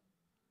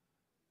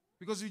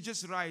 Because we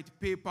just write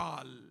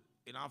PayPal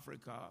in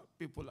Africa,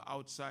 people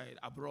outside,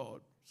 abroad.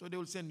 So they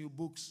will send you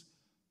books,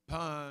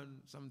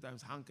 pen,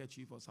 sometimes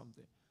handkerchief or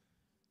something.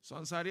 So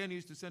Ansarian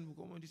used to send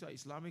books. These are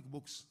Islamic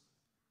books.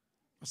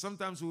 But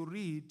sometimes we'll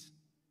read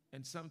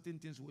and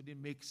things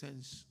wouldn't make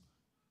sense.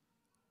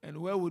 And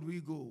where would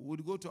we go?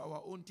 We'd go to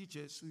our own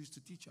teachers who used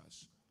to teach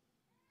us.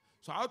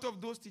 So out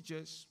of those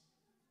teachers,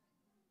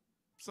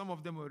 some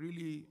of them were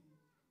really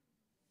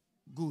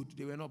good.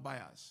 They were not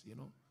biased,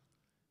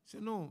 So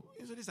no,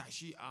 so these are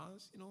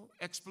Shias,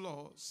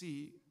 explore,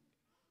 see.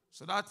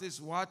 So that is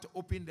what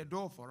opened the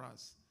door for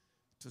us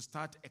to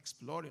start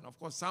exploring. Of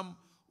course, some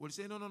will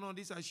say, no,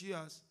 these are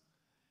Shias.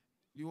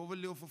 You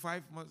overlay for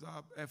 4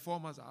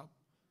 mazhab,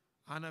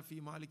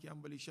 Hanafi, Maliki,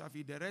 Hanbali,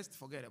 Shafi. The rest,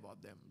 forget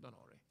about them. Don't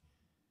worry.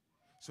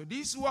 So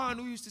this one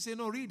who used to say,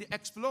 no, read,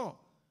 explore.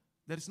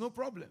 There is no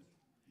problem.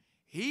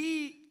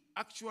 He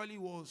actually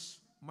was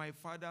my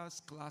father's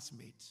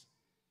classmate.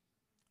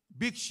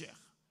 Big Sheikh.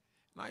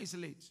 Now he's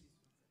late.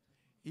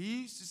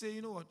 He used to say,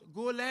 you know what,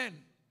 go learn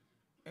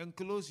and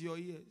close your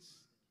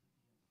ears.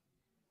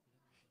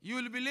 You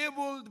will be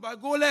labeled by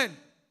go learn.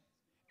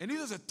 And he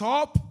was a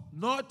top,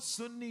 not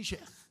Sunni Sheikh.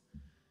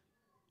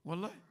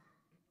 Wallahi.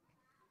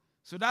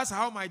 So that's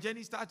how my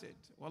journey started.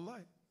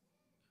 Wallahi.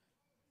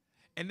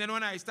 And then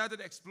when I started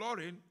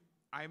exploring,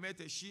 I met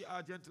a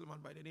Shia gentleman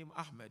by the name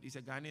Ahmed. He's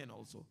a Ghanaian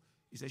also.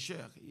 He's a Sheikh.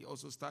 He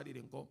also studied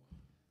in Qom.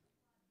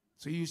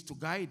 So he used to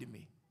guide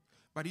me.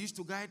 But he used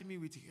to guide me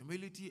with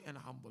humility and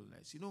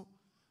humbleness.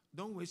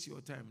 Don't waste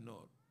your time,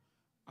 no.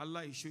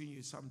 Allah is showing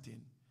you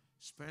something.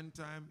 Spend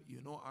time,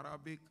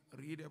 Arabic,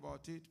 read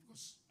about it.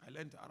 Because I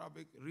learned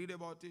Arabic, read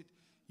about it.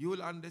 You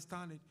will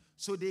understand it.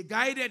 So they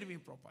guided me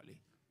properly.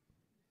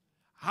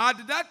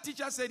 Had that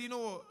teacher said,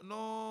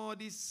 no,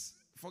 this,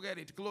 forget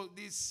it, close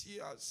this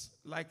years,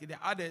 like the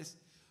others,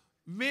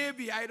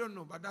 maybe, I don't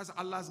know, but that's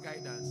Allah's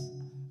guidance.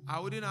 I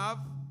wouldn't have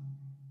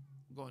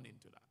gone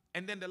into that.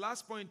 And then the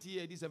last point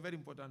here, this is a very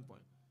important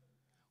point.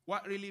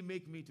 What really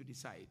made me to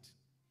decide?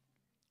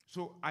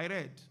 So I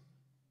read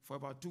for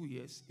about 2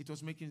 years. It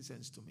was making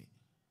sense to me.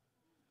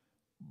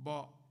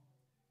 But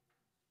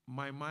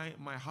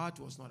my heart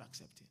was not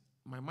accepting.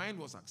 My mind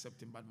was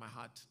accepting, but my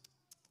heart,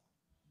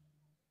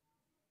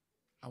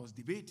 I was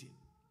debating.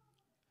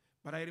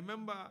 But I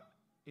remember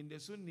in the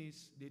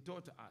Sunnis, they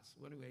taught us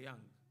when we were young,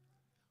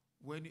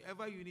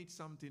 whenever you need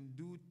something,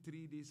 do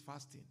 3 days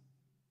fasting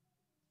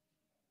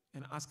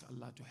and ask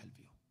Allah to help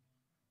you.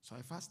 So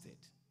I fasted.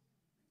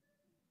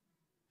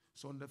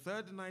 So on the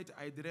 3rd night,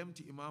 I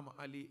dreamt Imam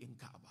Ali in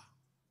Kaaba.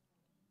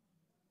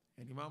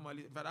 And Imam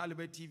Ali, but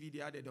Alibay TV, they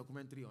had a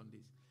documentary on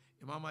this.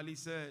 Imam Ali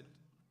said,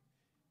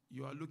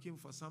 you are looking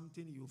for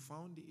something, you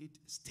found it,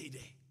 stay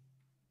there.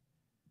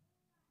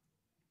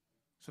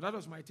 So that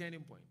was my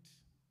turning point.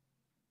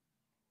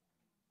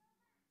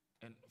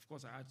 And of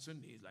course, I had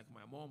Sunnis, like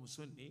my mom was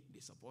Sunni, they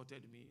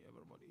supported me,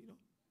 everybody,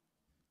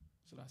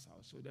 So that's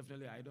how. So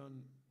definitely,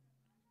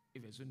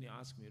 if a Sunni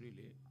asks me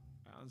really,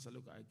 I answer,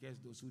 look, I guess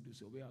those who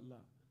disobey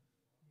Allah.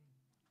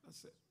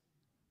 That's it.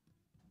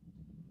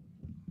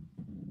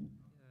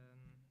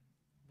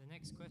 The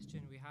next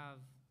question we have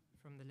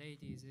from the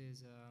ladies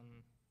is,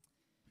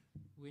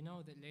 we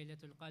know that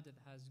Laylatul Qadr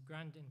has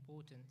grand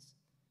importance.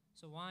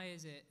 So why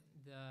is it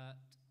that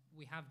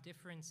we have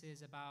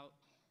differences about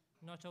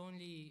not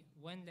only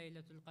when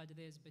Laylatul Qadr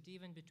is, but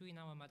even between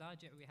our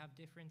maraji' we have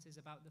differences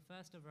about the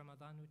 1st of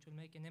Ramadan, which will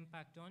make an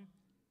impact on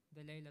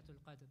the Laylatul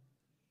Qadr?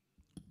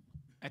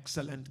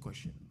 Excellent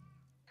question.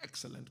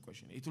 Excellent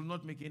question. It will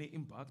not make any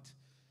impact,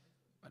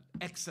 but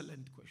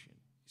excellent question.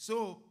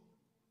 So,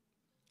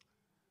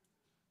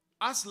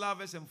 as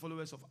lovers and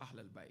followers of Ahl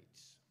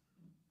al-Bayt,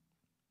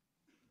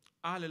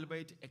 Ahl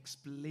al-Bayt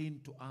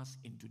explained to us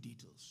into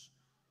details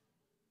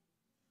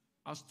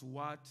as to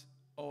what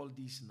all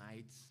these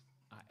nights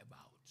are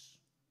about.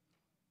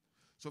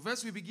 So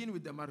first we begin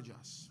with the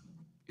marjas.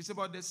 It's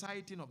about the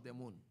sighting of the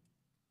moon.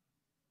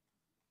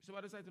 It's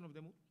about the sighting of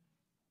the moon.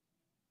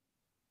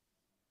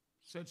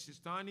 Said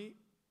Sistani,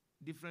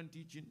 different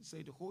teaching.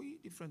 Said Khoi,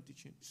 different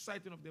teaching.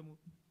 Sighting of the moon.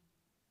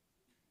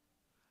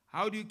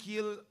 How do you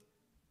kill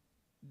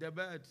the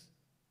birds?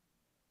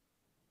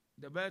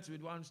 The birds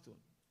with one stone.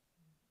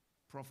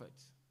 Prophet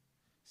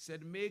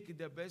said, make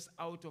the best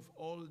out of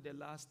all the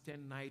last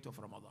 10 nights of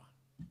Ramadan.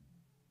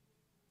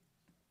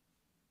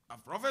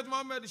 Prophet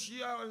Muhammad,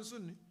 Shia and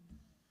Sunni.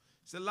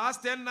 So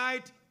last 10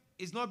 nights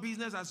is not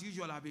business as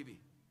usual, Habibi.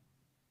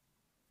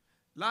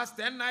 Last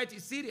 10 nights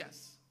is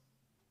serious.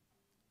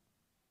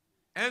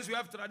 Hence we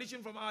have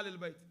tradition from Ahlul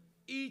Bayt.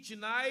 Each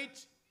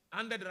night,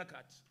 100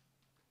 rakat.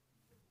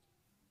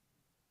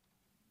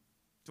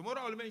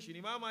 Tomorrow I'll mention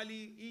Imam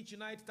Ali, each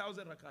night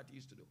 1,000 rakat he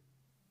used to do.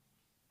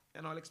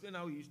 And I'll explain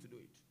how he used to do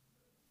it.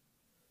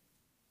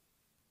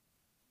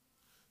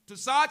 To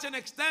such an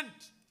extent,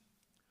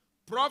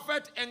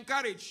 Prophet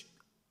encouraged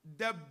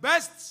the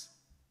best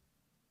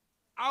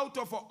out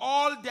of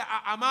all the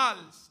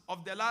amals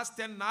of the last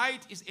 10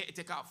 nights is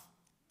i'tikaf.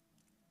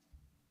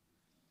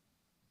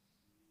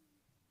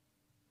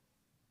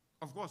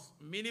 Of course,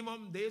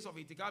 minimum days of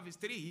i'tikaf is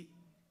 3.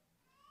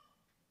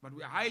 But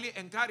we highly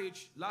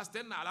encourage last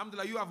 10 nights.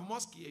 Alhamdulillah, you have a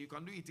mosque here. You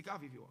can do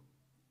i'tikaf if you want.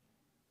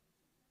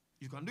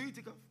 You can do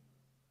i'tikaf.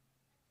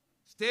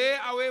 Stay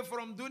away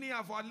from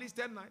dunya for at least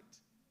 10 nights.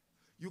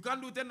 You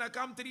can't do 10 nights,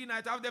 come 3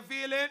 nights, have the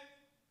feeling.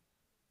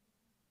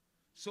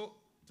 So,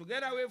 to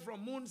get away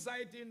from moon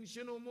sighting,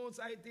 Shinu moon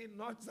sighting,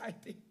 not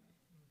sighting,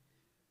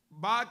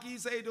 Baki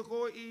Sayyid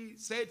Khoi,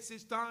 Sayyid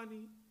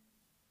Sistani,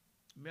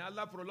 may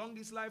Allah prolong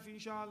his life,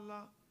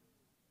 inshallah.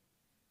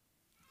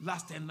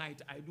 Last 10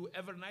 nights, I do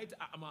every night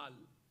a'mal.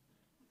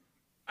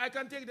 I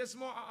can take the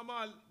small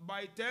a'mal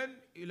by 10,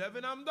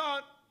 11, I'm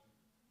done.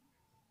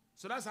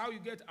 So that's how you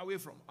get away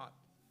from art.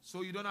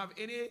 So you don't have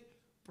any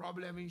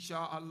problem,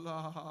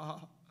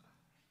 inshallah.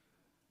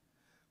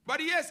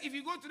 But yes, if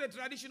you go to the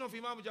tradition of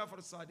Imam Jafar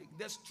Sadiq,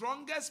 the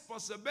strongest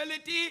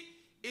possibility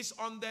is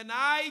on the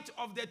night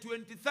of the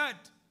 23rd.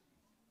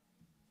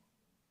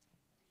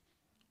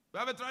 We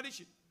have a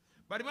tradition.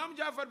 But Imam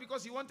Jafar,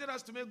 because he wanted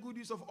us to make good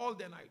use of all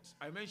the nights.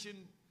 I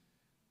mentioned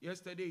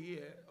yesterday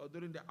here, or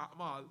during the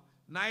A'mal,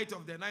 night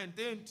of the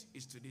 19th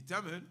is to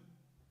determine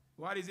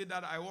what is it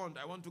that I want.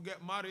 I want to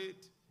get married.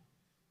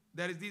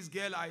 There is this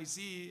girl I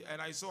see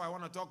and I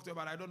want to talk to her,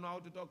 but I don't know how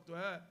to talk to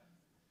her.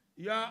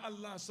 Ya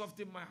Allah,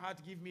 soften my heart,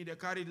 give me the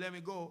courage, let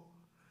me go.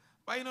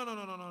 But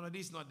no,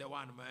 this is not the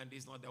one, man. This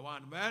is not the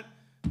one, man.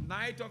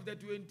 Night of the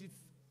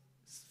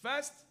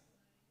 21st,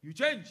 you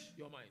change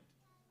your mind.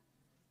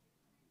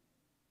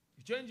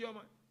 You change your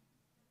mind.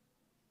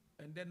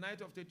 And then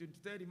night of the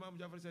 23rd, Imam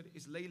Jafar said,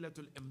 is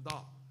Laylatul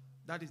Imda.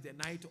 That is the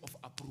night of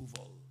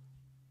approval.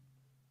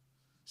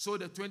 So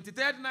the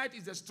 23rd night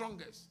is the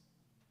strongest.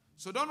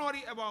 So don't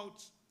worry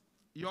about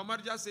your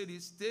marja said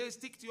this.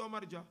 Stick to your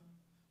marja,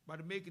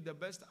 but make the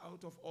best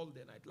out of all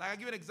the night. Like I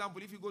give an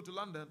example. If you go to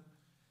London,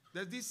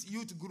 there's this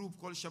youth group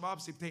called Shabab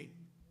Sibtain.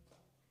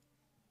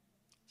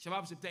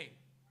 Shabab Sibtain.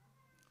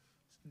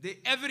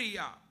 Every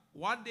year,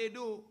 what they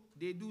do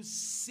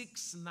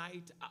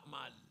 6-night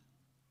a'mal.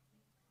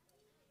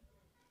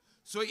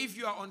 So if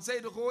you are on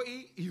Sayyid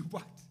Khoi, you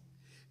part.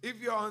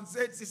 If you are on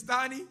Sayyid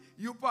Sistani,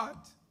 you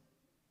part.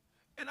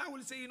 And I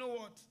will say, you know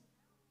what?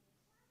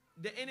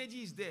 The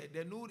energy is there,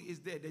 the Nuru is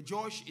there, the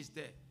Josh is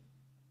there.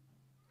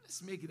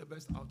 Let's make it the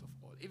best out of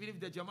all. Even if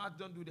the Jamaat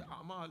don't do the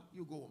A'mal,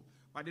 you go home.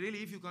 But really,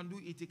 if you can do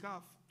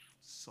itikaf,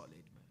 solid,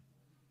 man.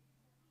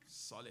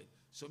 Solid.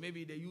 So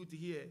maybe the youth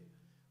here,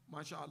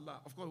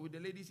 mashallah. Of course, with the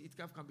ladies,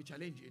 itikaf can be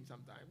challenging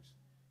sometimes.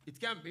 It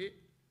can be,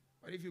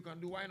 but if you can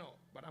do, why not?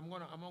 But I'm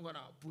not gonna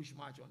push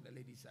much on the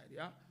ladies' side,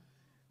 yeah?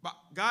 But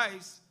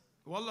guys,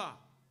 wallah,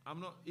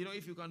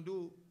 if you can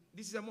do,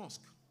 this is a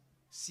mosque.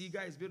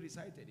 Siga is being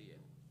recited here.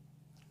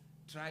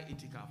 Try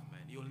itikaf,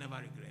 man. You'll never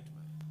regret,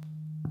 man.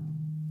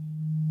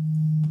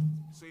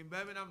 So in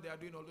Birmingham, they are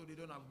doing, although they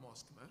don't have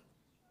mosque, man.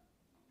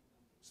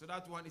 So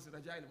that one is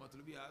Rajail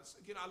Matlubiya.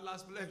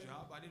 Allah's pleasure,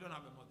 but they don't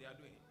have a mosque. They are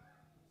doing it.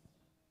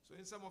 So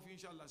in some of you,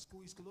 inshallah,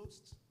 school is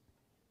closed.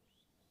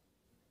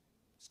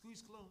 School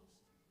is closed.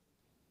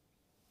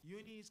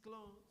 Uni is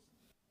closed.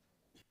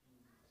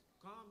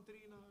 Come 3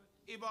 nights.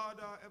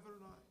 Ibadah every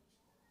night.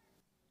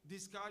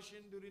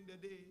 Discussion during the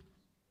day.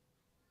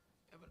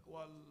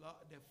 Wallah,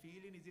 the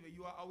feeling is even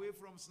you are away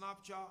from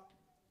Snapchat,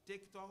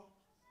 TikTok,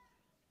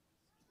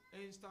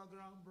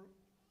 Instagram, bro.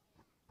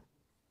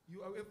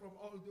 You are away from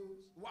all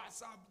those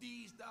WhatsApp,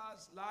 these, that,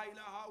 la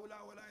ilaha illa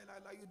wa la ilaha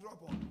illa, you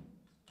drop on.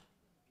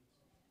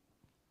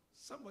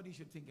 Somebody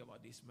should think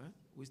about this, man.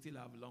 We still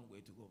have a long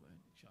way to go,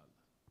 man, inshallah.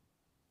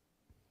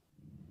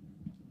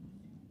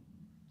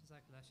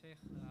 Jazakallah, Sheikh.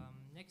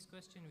 Next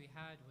question we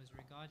had was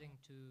regarding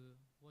to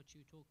what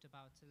you talked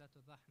about,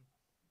 Silatul Rahm,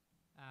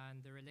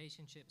 and the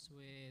relationships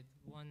with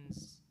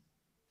one's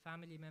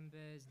family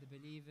members, the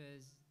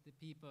believers, the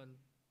people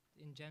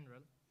in general.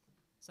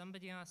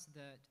 Somebody asked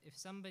that if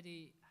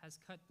somebody has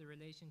cut the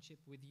relationship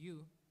with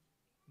you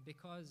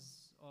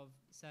because of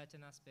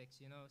certain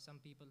aspects, some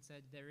people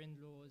said their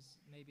in-laws,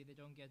 maybe they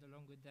don't get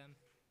along with them.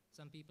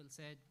 Some people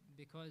said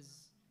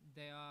because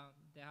they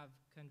have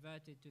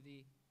converted to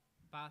the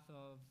path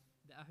of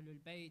the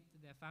Ahlul Bayt,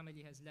 their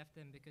family has left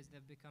them because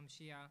they've become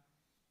Shia.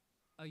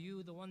 are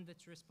you the one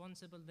that's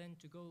responsible then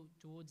to go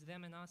towards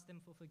them and ask them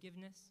for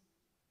forgiveness?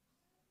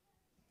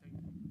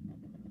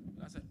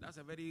 That's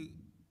a very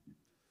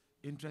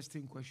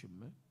interesting question,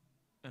 man.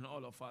 And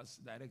all of us,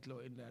 directly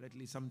or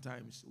indirectly,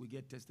 sometimes we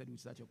get tested with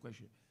such a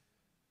question.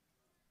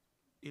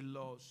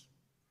 In-laws.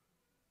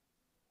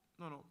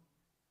 No.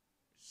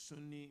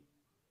 Sunni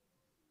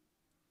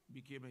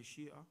became a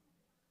Shia,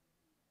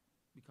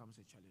 becomes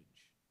a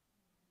challenge.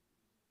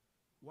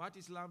 What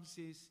Islam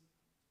says,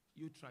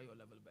 you try your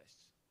level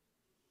best.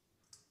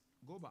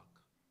 Go back.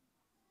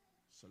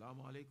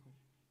 Assalamu alaikum.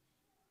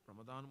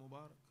 Ramadan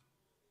Mubarak.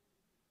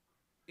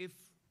 If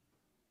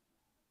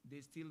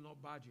they're still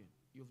not budging,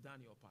 you've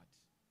done your part.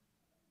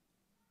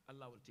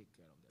 Allah will take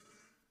care of them.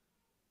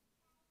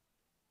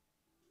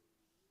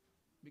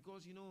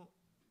 Because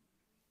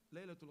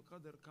Laylatul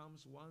Qadr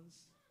comes once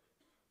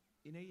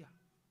in a year.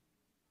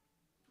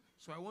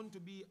 So I want to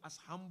be as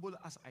humble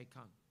as I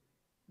can.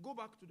 Go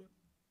back to them.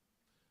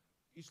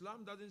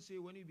 Islam doesn't say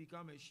when you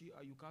become a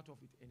Shia, you cut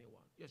off with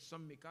anyone. Yes,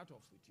 some may cut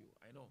off with you.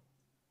 I know.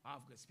 I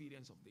have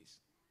experience of this.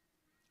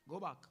 Go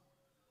back.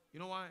 You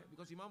know why?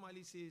 Because Imam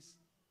Ali says,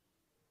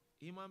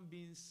 human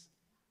beings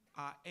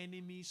are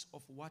enemies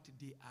of what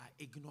they are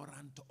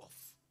ignorant of.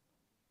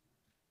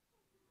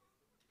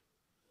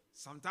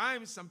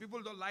 Sometimes some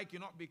people don't like you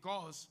not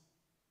because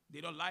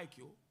they don't like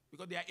you,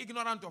 because they are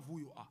ignorant of who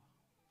you are.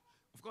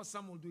 Of course,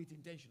 some will do it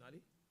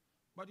intentionally.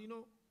 But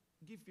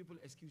give people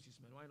excuses,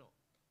 man. Why not?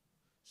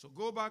 So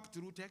go back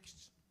through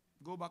texts,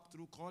 go back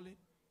through calling,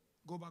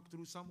 go back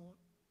through someone.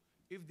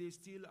 If they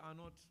still are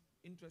not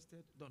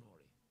interested, don't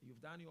worry. You've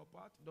done your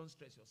part. Don't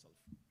stress yourself.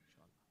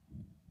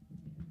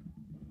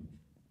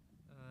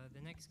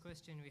 The next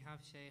question we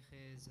have, Sheikh,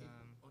 is...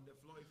 on the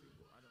floor if you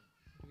go. I don't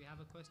know. Do we have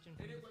a question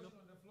from Any the question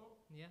floor? on the floor?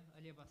 Yeah,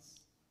 Ali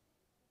Abbas.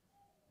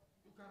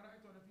 You can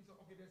write on a piece of...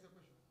 Okay, there's a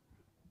question.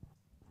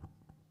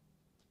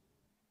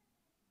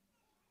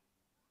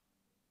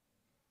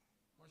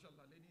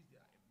 MashaAllah, ladies, they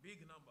are a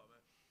big number,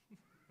 man.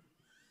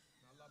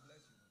 Allah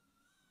bless you, man.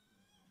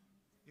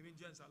 Even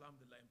gents,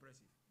 alhamdulillah,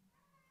 impressive.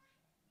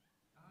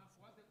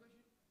 What's the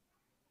question?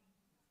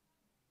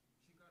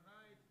 She can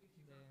write if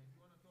you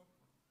want to talk.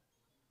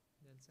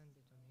 They'll send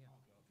it on here.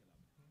 Okay.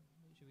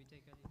 Should we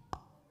take Ali?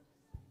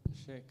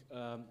 Sheikh,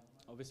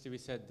 obviously we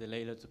said the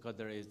Laylatul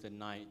Qadr is the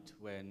night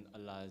when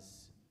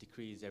Allah's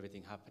decrees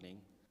everything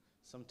happening.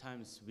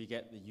 Sometimes we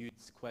get the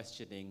youths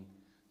questioning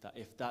that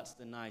if that's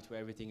the night where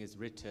everything is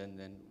written,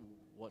 then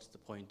what's the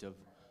point of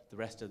the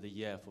rest of the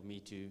year for me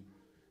to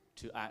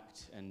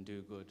act and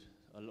do good?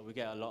 We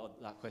get a lot of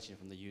that question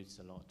from the youths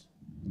a lot.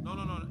 No.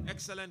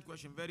 Excellent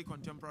question. Very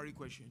contemporary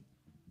question.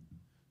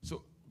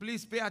 So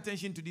please pay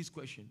attention to this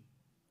question.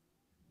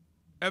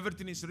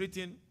 Everything is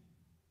written.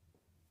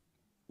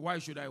 Why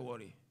should I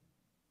worry?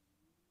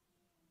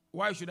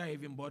 Why should I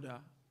even bother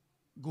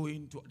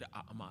going to the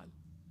A'mal?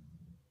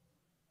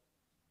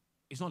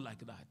 It's not like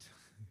that.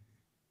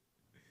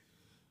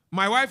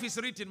 My wife is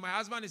written. My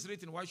husband is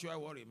written. Why should I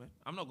worry, man?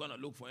 I'm not going to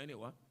look for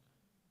anyone.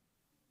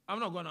 I'm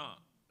not going to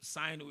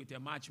sign with a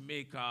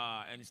matchmaker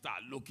and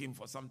start looking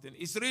for something.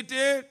 It's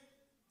written.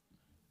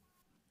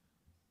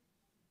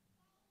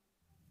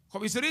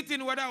 It's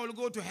written whether I will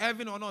go to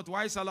heaven or not.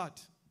 Why salat?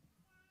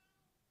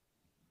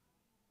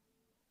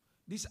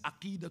 This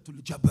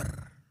Aqidatul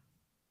Jabr.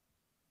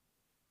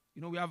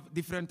 We have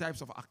different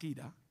types of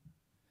Aqidah.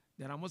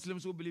 There are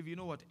Muslims who believe,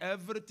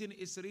 everything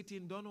is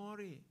written, don't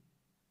worry.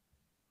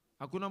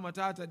 Hakuna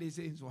matata, they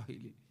say in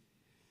Swahili.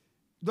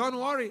 Don't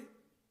worry.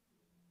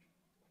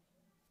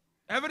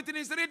 Everything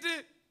is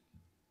written.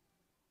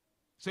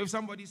 So if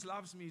somebody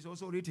slaps me, it's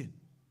also written.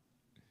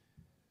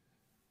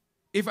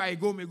 If I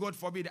go, may God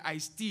forbid, I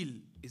steal,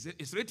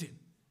 it's written.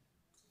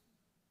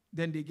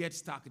 Then they get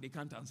stuck. They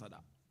can't answer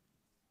that.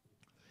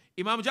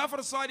 Imam Jafar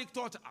Sadiq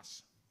taught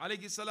us,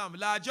 alayhi salam,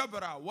 La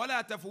jabra wa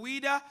la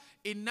tafwida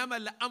innama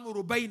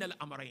al-amru bayna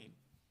al-amrayn.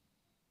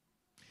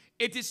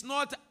 It is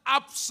not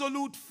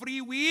absolute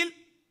free will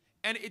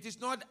and it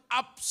is not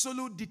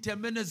absolute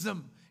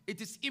determinism.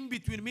 It is in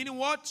between, meaning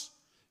what?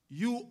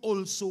 You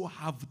also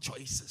have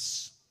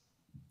choices.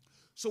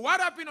 So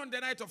what happened on the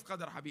night of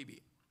Qadr,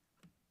 Habibi?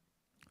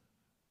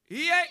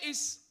 Here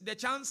is the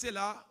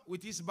chancellor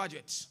with his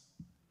budget.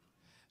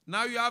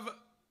 Now you have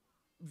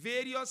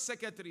various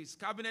secretaries,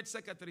 cabinet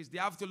secretaries. They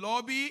have to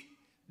lobby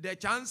the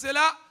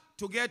chancellor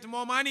to get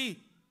more money.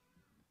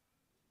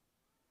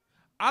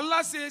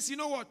 Allah says, you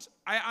know what?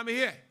 I am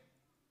here.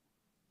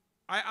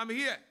 I am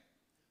here.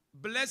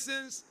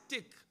 Blessings,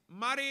 tick.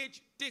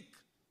 Marriage, tick.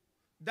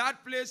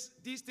 That place,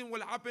 this thing will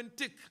happen,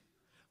 tick.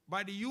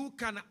 But you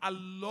can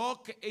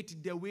unlock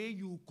it the way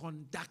you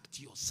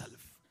conduct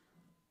yourself.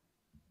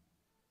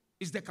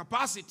 It's the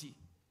capacity.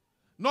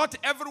 Not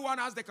everyone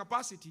has the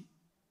capacity.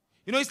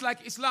 It's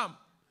like Islam.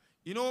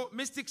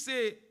 Mystics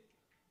say,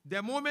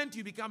 the moment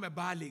you become a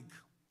baligh,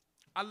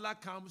 Allah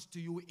comes to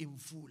you in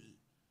full.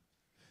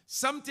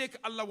 Some take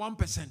Allah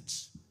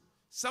 1%.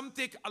 Some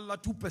take Allah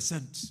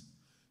 2%.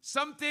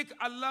 Some take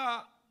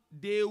Allah,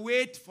 they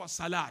wait for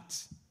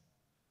salat.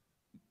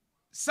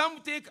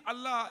 Some take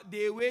Allah,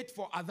 they wait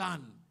for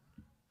adhan.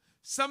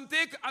 Some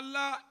take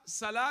Allah,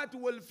 salat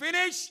will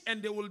finish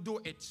and they will do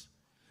it.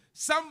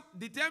 Some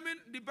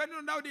depending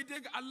on how they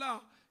take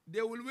Allah,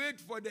 they will wait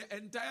for the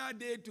entire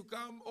day to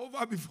come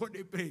over before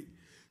they pray.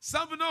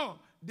 Some no,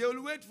 they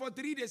will wait for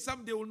 3 days.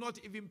 Some they will not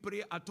even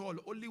pray at all.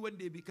 Only when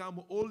they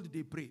become old,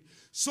 they pray.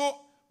 So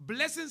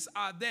blessings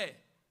are there,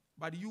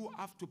 but you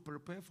have to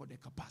prepare for the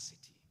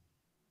capacity.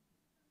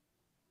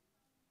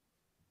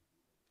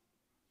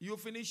 You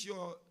finish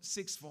your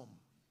 6th form.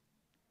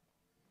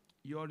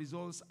 Your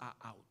results are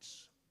out.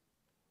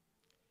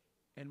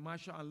 And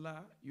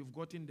mashallah, you've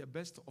gotten the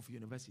best of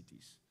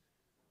universities.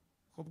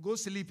 Go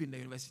sleep in the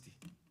university.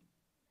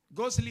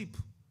 Go sleep.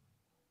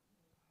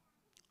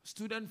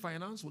 Student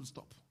finance will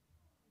stop.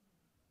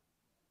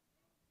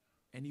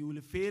 And you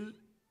will fail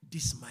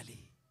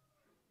dismally.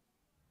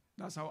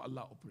 That's how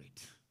Allah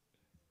operates.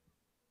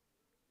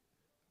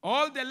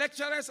 All the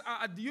lecturers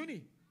are at the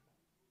uni.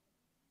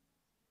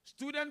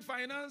 Student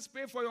finance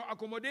pay for your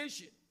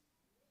accommodation.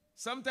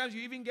 Sometimes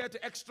you even get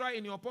extra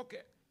in your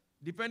pocket,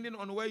 depending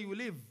on where you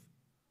live.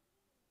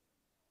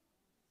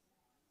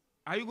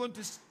 Are you going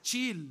to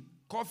chill,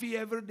 coffee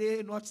every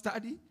day, not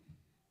study?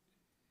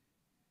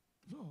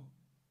 No.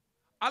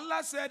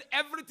 Allah said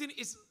everything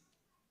is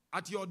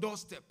at your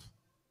doorstep,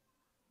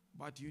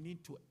 but you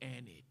need to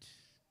earn it.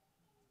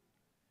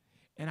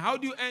 And how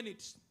do you earn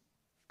it?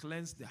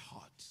 Cleanse the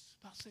heart.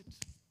 That's it.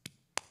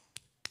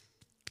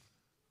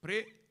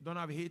 Pray. Don't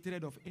have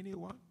hatred of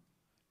anyone.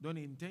 Don't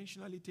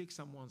intentionally take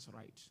someone's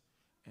right.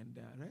 And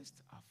the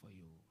rest are for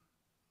you.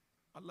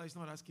 Allah is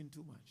not asking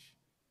too much.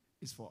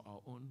 It's for our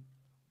own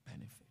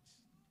benefit.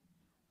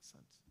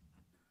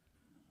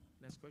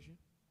 Next question.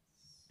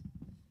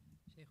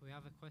 Sheikh, we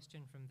have a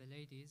question from the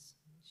ladies.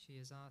 She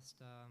has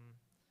asked,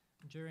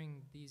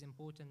 during these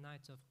important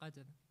nights of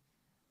Qadr,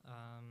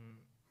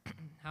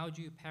 how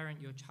do you parent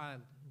your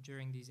child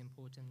during these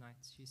important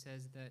nights? She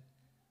says that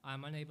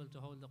I'm unable to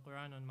hold the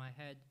Quran on my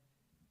head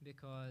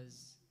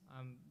because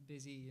I'm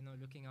busy,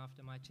 looking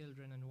after my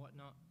children and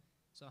whatnot.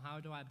 So how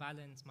do I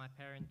balance my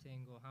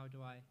parenting, or how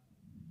do I?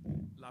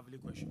 Lovely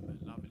question, man.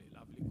 Lovely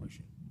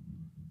question.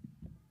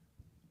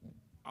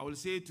 I will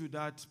say to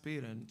that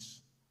parent,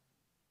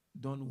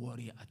 don't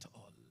worry at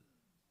all.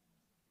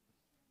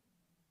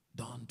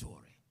 Don't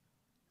worry.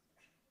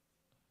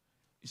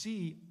 You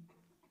see,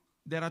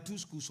 there are 2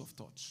 schools of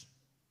thoughts.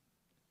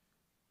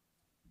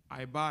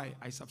 I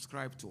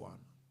subscribe to one.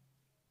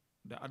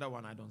 The other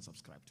one, I don't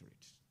subscribe to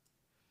it.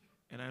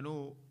 And I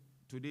know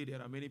today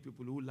there are many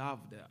people who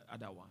love the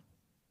other one.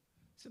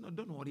 Say, no,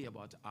 don't worry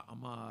about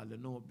A'mal,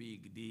 no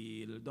big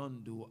deal,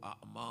 don't do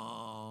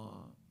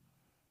A'mal.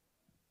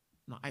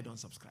 No, I don't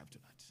subscribe to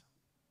that.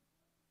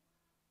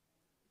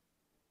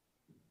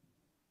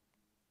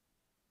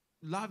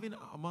 Loving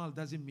A'mal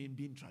doesn't mean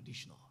being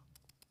traditional.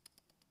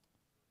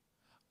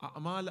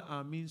 A'mal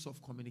are means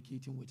of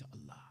communicating with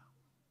Allah.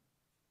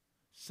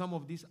 Some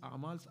of these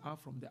A'mals are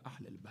from the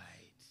Ahl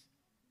al-Bayt.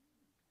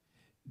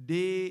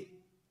 They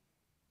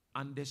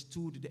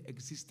understood the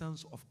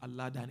existence of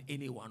Allah than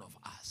any one of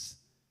us.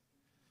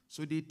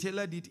 So they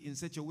tailored it in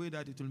such a way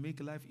that it will make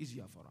life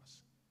easier for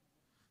us.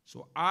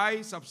 So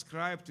I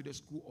subscribe to the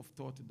school of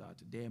thought that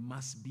there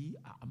must be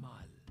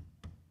A'mal.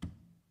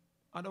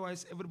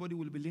 Otherwise, everybody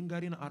will be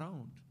lingering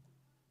around.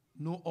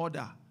 No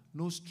order,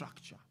 no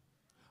structure.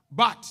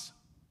 But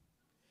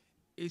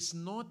it's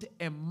not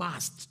a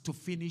must to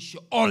finish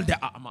all the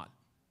A'mal.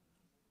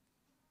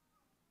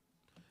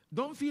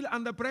 Don't feel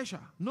under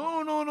pressure.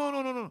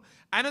 No.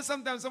 I know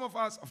sometimes some of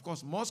us, of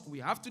course, mosque, we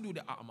have to do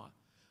the A'mal.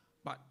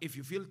 But if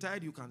you feel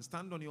tired, you can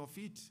stand on your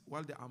feet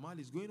while the A'mal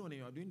is going on and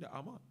you are doing the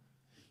A'mal.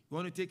 You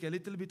want to take a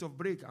little bit of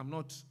break. I'm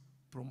not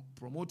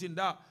promoting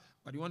that,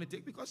 but you want to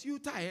take because you're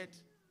tired,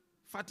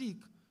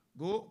 fatigue.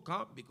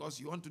 Come, because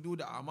you want to do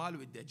the A'mal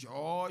with the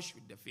josh,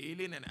 with the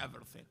feeling and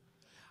everything.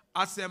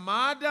 As a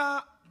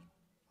mother,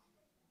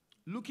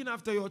 looking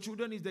after your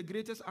children is the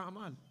greatest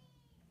A'mal.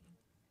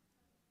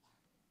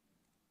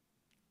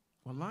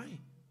 Wallahi.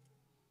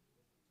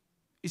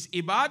 It's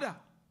ibadah.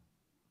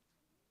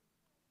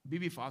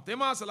 Bibi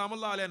Fatima,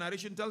 salamullah alayha,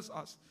 narration tells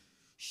us,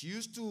 she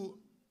used to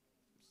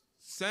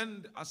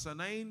send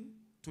Asanain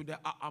to the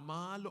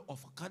A'mal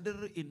of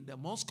Qadr in the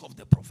mosque of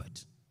the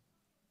Prophet.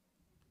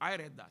 I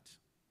read that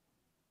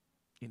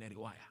in a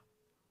riwayah.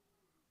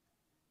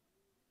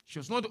 She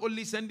was not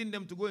only sending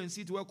them to go and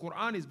sit where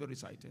Quran is being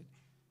recited.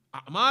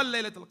 A'mal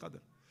Laylatul Qadr.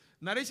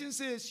 Narration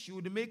says she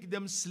would make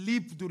them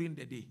sleep during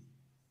the day,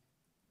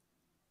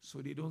 so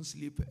they don't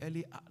sleep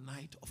early at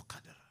night of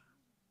Qadr.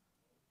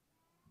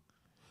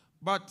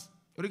 But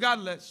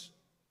regardless,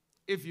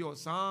 if your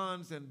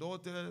sons and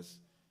daughters,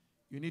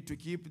 you need to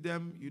keep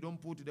them, you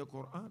don't put the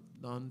Quran,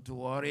 don't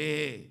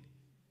worry.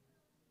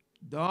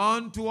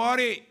 Don't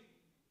worry.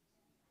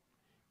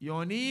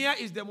 Your niyyah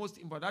is the most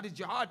important. That is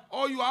jihad.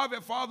 Or you have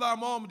a father,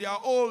 mom, they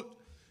are old.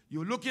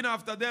 You're looking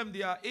after them,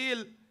 they are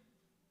ill.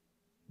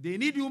 They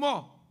need you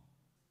more.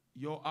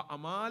 Your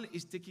a'mal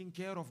is taken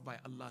care of by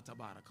Allah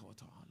tabaraka wa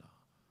ta'ala.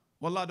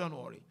 Wallah, don't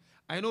worry.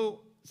 I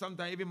know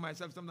sometimes even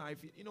myself, sometimes I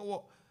feel, you know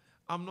what?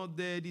 I'm not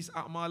there, this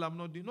a'mal, I'm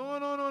not doing. No,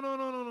 no, no, no,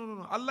 no, no, no,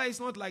 no. Allah is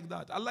not like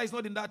that. Allah is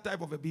not in that type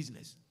of a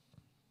business.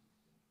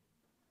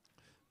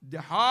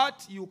 The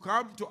heart you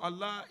come to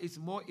Allah is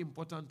more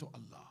important to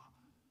Allah.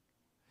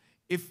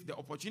 If the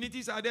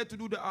opportunities are there to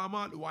do the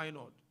a'mal, why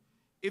not?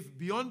 If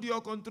beyond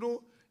your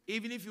control,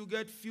 even if you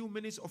get few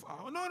minutes of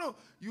a'mal, no,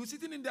 you're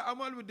sitting in the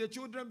a'mal with the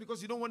children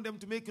because you don't want them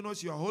to make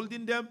noise, you're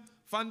holding them.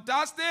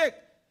 Fantastic!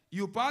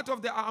 You're part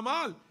of the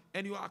a'mal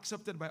and you are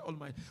accepted by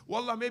Almighty.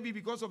 Wallah, maybe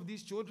because of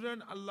these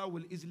children, Allah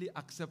will easily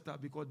accept her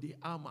because they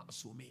are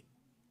ma'sumin.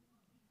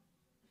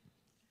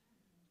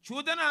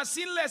 Children are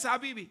sinless,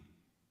 Habibi.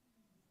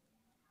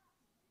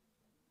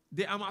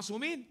 They are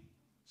ma'sumin.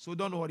 So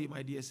don't worry,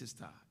 my dear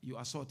sister. You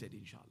are sorted,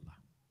 inshallah.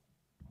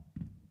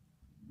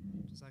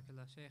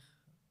 Jazakallah, Sheikh.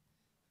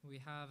 We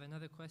have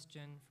another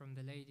question from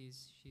the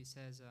ladies. She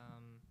says,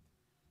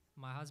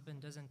 my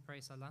husband doesn't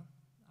pray salah.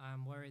 I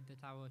am worried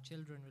that our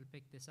children will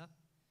pick this up.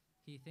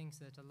 He thinks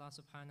that Allah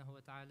subhanahu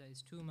wa ta'ala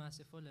is too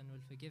merciful and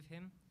will forgive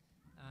him.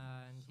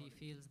 And he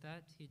feels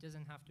that he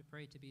doesn't have to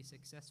pray to be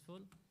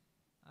successful.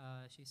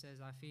 She says,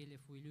 I feel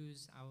if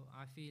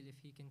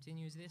he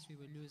continues this, we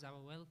will lose our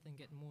wealth and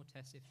get more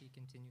tests if he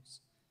continues.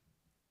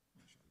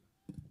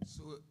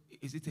 So,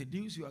 is it a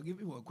news you are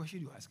giving me or a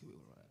question you are asking me?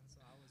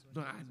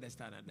 No, I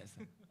understand.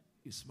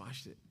 You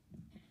smashed it.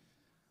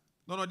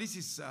 No, this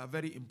is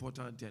very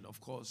important and,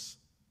 of course,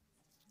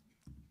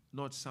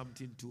 not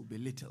something to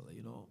belittle,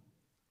 you know.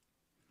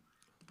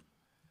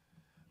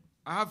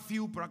 I have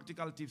few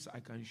practical tips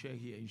I can share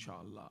here,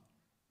 inshallah.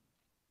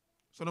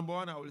 So number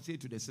one, I will say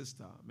to the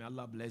sister, may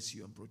Allah bless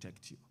you and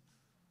protect you.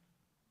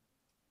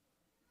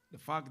 The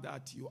fact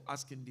that you're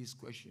asking this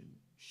question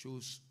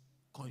shows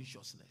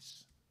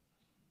consciousness.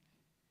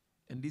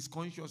 And this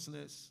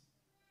consciousness,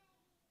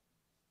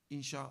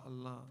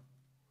 inshallah,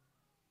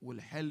 will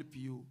help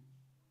you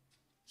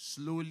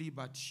slowly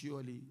but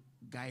surely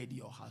guide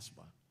your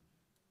husband.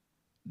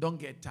 Don't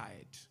get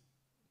tired.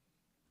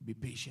 Be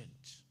patient.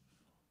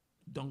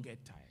 Don't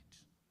get tired.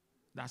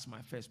 That's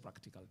my first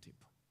practical tip.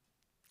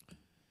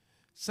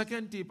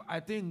 Second tip, I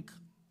think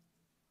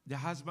the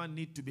husband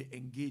needs to be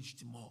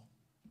engaged more.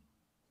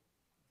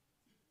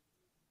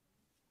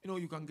 You know,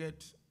 you can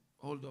get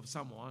hold of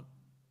someone,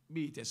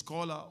 be it a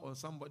scholar or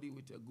somebody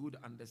with a good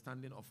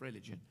understanding of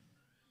religion,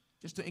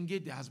 just to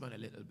engage the husband a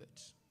little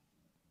bit.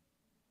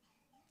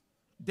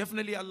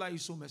 Definitely Allah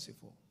is so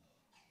merciful.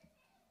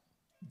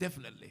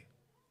 Definitely.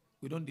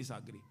 We don't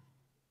disagree.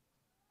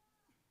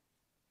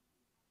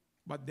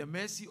 But the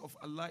mercy of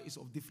Allah is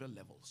of different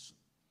levels.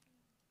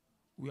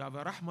 We have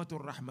a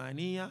rahmatul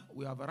rahmaniyah,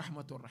 we have a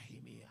rahmatul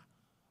rahimiyah.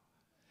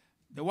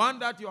 The one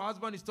that your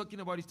husband is talking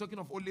about is talking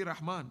of only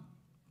Rahman.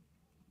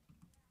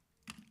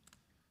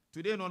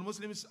 Today,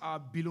 non-Muslims are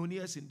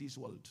billionaires in this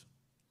world.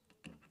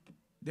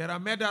 There are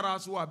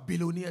murderers who are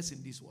billionaires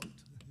in this world.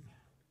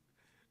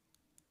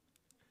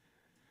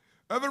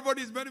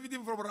 Everybody is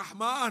benefiting from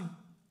Rahman.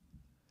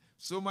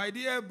 So my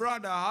dear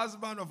brother,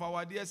 husband of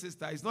our dear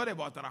sister, it's not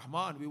about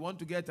Rahman. We want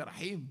to get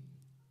Rahim.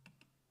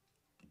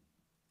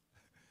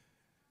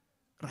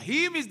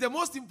 Rahim is the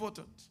most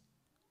important.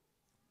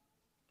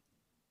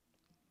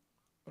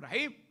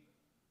 Rahim.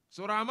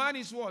 So Rahman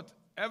is what?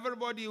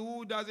 Everybody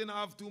who doesn't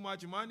have too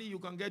much money, you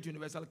can get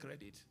universal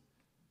credit.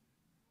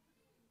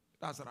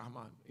 That's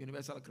Rahman,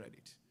 universal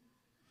credit.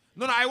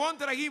 No, I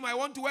want Rahim. I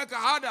want to work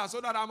harder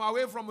so that I'm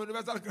away from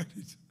universal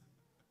credit.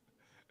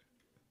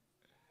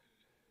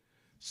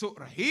 So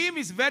Rahim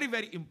is very,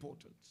 very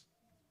important.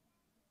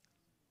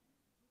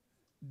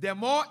 The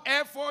more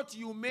effort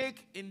you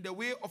make in the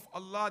way of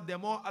Allah, the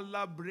more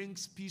Allah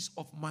brings peace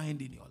of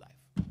mind in your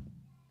life.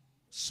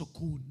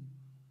 Sukoon.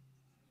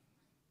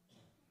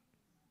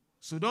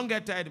 So don't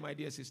get tired, my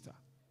dear sister.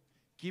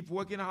 Keep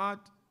working hard,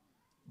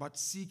 but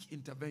seek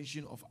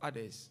intervention of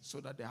others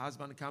so that the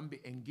husband can be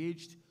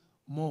engaged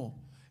more.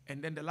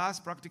 And then the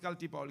last practical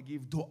tip I will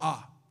give,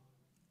 dua.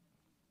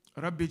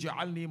 Rabbi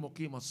ja'alni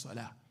muqim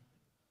as-salah.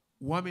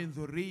 Wa min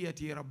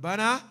dhurriyyati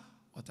rabbana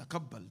wa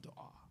taqabbal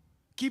dua.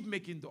 Keep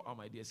making dua,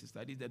 my dear sister.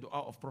 This is the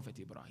dua of Prophet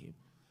Ibrahim.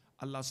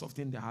 Allah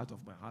soften the heart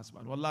of my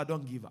husband. Wallah,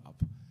 don't give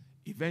up.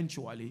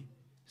 Eventually,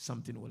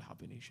 something will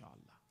happen, inshallah.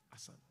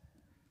 Asan.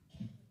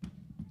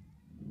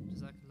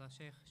 Jazakallah,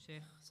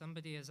 Sheikh,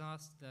 somebody has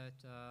asked that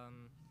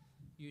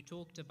you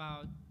talked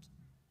about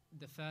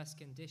the first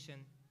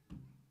condition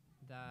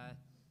that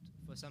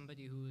for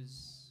somebody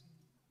whose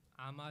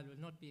amal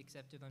will not be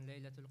accepted on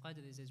Laylatul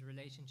Qadr is his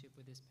relationship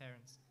with his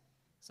parents.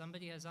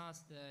 Somebody has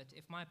asked that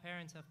if my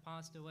parents have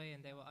passed away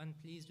and they were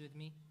unpleased with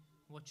me,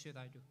 what should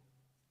I do?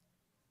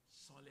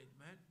 Solid,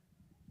 man.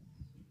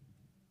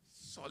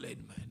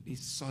 Solid, man.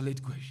 It's a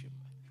solid question,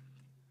 man.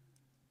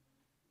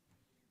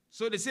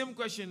 So the same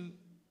question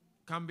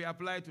can be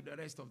applied to the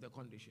rest of the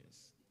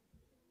conditions.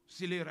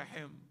 Sili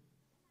Rahim.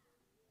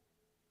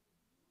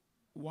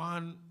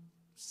 One,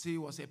 say,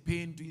 was a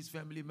pain to his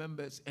family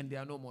members and they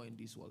are no more in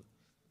this world.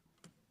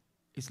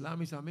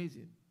 Islam is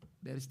amazing.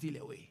 There is still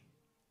a way.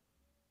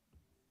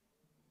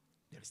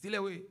 There is still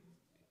a way.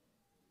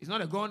 It's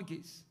not a gone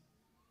case.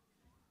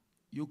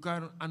 You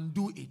can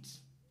undo it.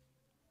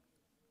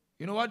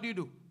 You know what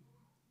do?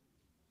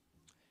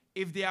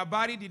 If they are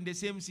buried in the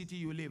same city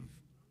you live,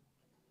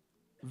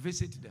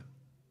 visit them.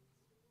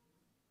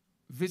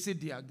 Visit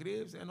their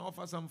graves and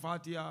offer some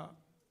Fatiha,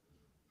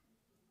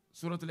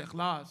 Surah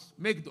Al-Ikhlas,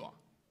 make dua.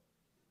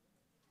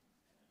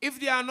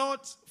 If they are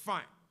not, fine.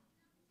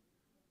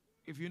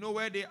 If you know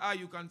where they are,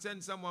 you can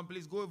send someone,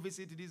 please go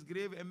visit this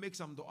grave and make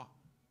some dua.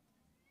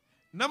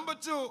 Number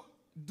 2,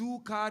 do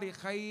kari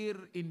khair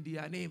in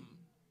their name.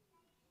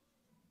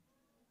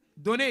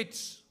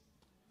 Donate.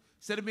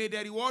 Said, may the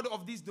reward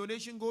of this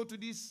donation go to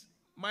this,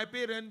 my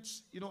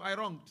parents, I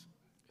wronged.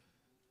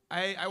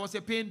 I was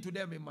a pain to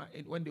them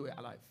when they were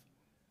alive.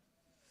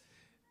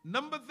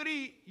 Number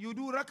 3, you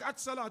do rakat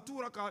salah,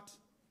 2 rakat.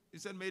 He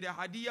said, may the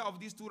hadiyah of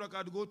these 2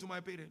 rakat go to my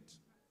parents.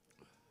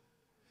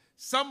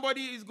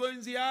 Somebody is going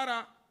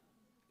ziyarah.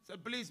 He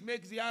said, please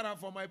make ziyarah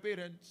for my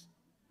parents.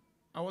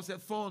 I was a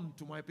thorn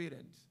to my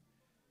parents.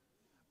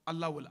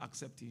 Allah will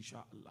accept,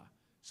 inshallah.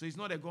 So it's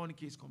not a gone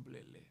case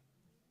completely.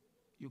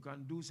 You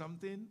can do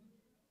something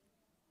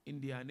in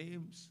their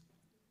names,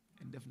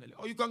 and definitely.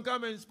 Or you can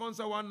come and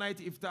sponsor one night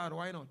iftar.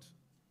 Why not?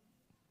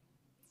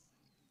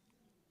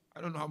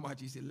 I don't know how much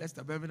he said.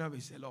 Leicester, Birmingham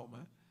is a lot,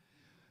 man.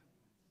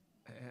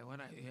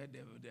 When I heard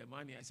the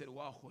money, I said,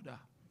 wow, Khuda.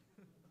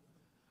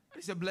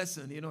 It's a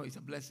blessing, it's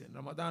a blessing.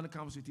 Ramadan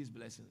comes with his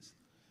blessings.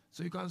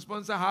 So you can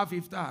sponsor half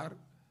iftar,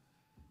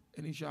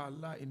 and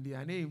inshallah, in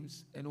their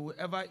names, and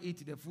whoever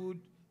eat the food,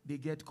 they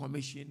get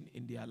commission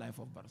in their life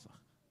of barzakh.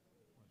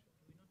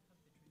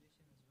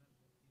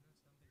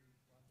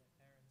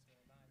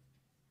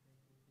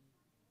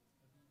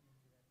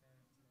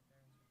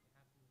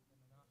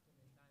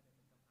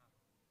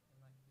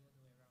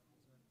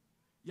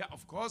 Yeah,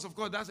 of course,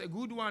 that's a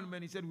good one,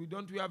 man. He said, we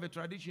have a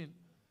tradition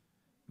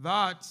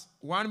that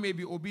one may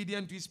be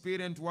obedient to his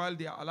parent while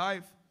they are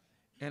alive,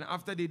 and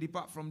after they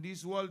depart from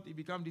this world, he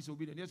becomes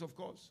disobedient. Yes, of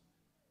course.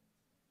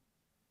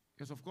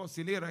 Yes, of course.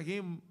 Silay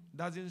Rahim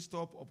doesn't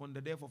stop upon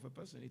the death of a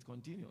person. It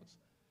continues.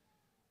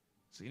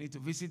 So you need to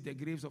visit the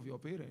graves of your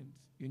parents.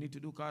 You need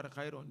to do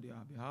khair on their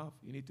behalf.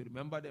 You need to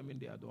remember them in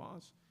their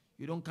du'as.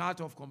 You don't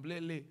cut off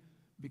completely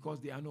because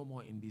they are no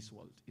more in this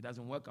world. It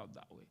doesn't work out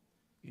that way.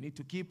 You need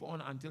to keep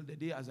on until the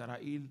day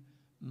Azrael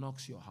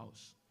knocks your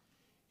house.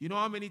 You know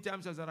how many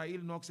times Azrael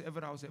knocks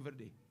every house every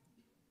day?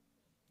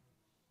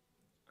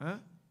 Huh?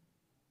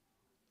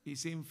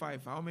 He's saying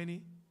 5. How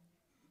many?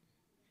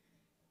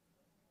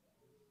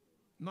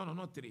 No,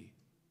 not 3.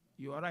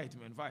 You are right,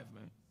 man. 5,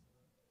 man.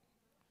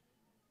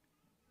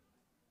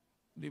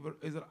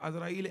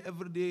 Azrael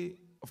every day,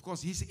 of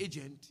course, his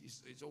agent,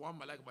 is a one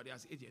malak, but he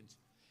has agents.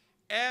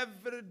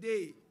 Every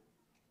day,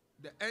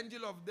 the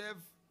angel of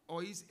death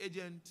or his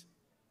agent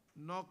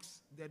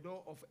knocks the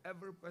door of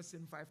every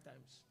person 5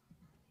 times.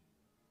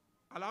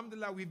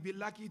 Alhamdulillah, we've been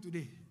lucky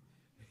today.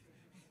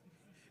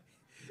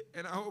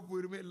 And I hope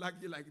we remain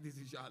lucky like this,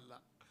 inshallah.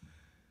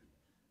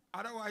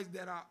 Otherwise,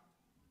 there are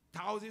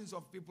thousands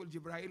of people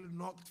Jibreel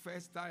knocked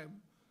first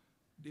time.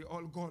 They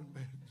all gone,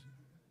 man.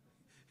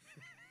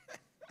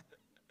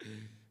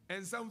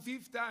 And some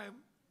 5th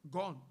time,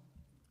 gone.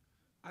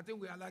 I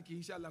think we are lucky,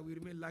 inshallah, we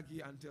remain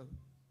lucky until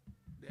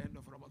the end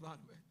of Ramadan,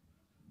 man.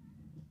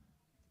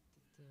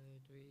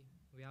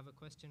 We have a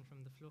question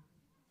from the floor.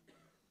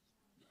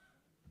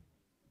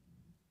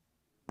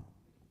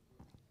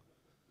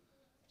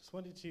 Just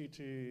wanted you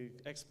to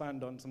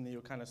expand on something you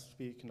were kind of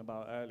speaking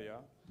about earlier.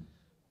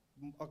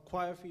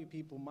 Quite a few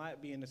people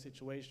might be in a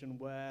situation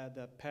where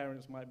their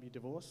parents might be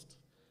divorced.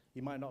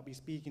 You might not be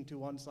speaking to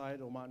one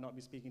side or might not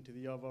be speaking to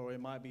the other, or it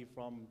might be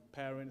from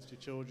parents to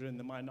children.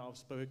 They might not have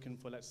spoken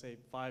for, let's say,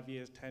 5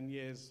 years, 10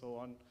 years, so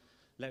on.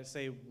 Let's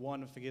say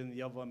one forgiven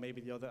the other,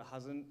 maybe the other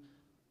hasn't.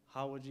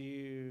 How would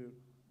you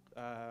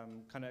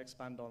kind of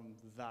expand on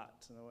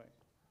that in a way?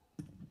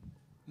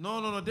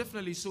 No,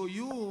 definitely. So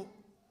you,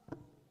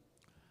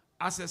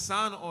 as a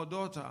son or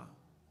daughter,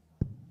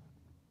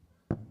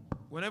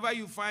 whenever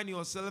you find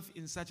yourself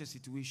in such a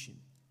situation,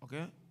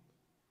 okay,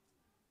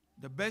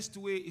 the best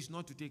way is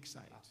not to take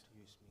sides.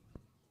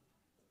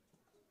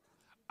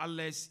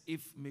 Unless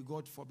if, may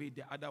God forbid,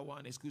 the other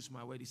one, excuse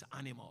my word, is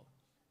animal.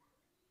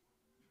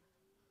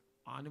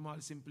 Animal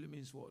simply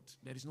means what?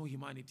 There is no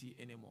humanity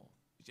anymore.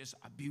 It's just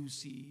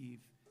abusive,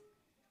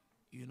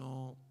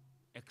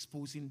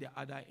 exposing the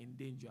other in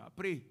danger.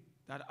 Pray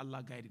that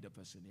Allah guide the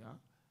person, yeah?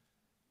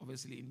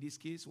 Obviously, in this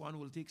case, one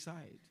will take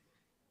side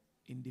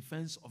in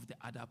defense of the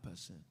other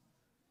person.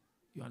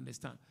 You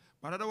understand?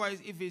 But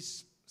otherwise, if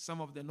it's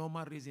some of the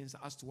normal reasons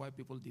as to why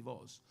people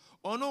divorce,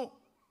 or no,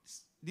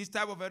 this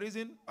type of a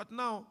reason, but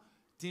now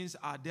things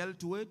are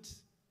dealt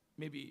with,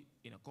 maybe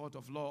in a court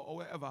of law or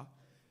wherever,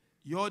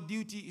 your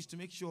duty is to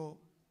make sure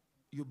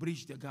you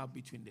bridge the gap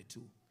between the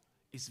two.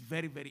 It's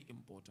very, very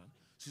important.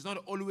 So it's not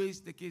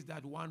always the case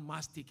that one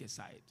must take a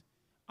side,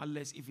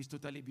 unless if it's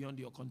totally beyond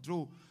your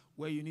control,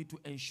 where you need to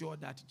ensure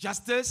that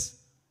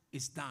justice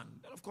is done.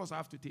 Then of course I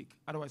have to take.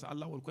 Otherwise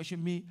Allah will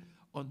question me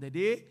on the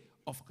day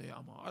of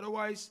Qiyamah.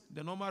 Otherwise,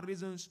 the normal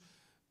reasons,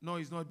 no,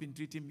 he's not been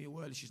treating me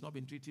well, she's not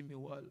been treating me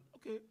well.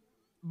 Okay.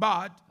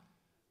 But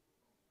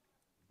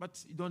But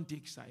don't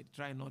take side.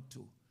 Try not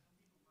to.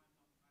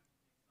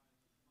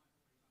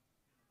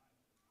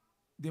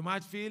 They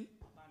might feel?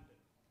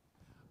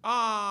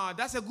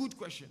 That's a good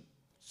question.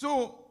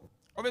 So,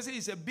 obviously,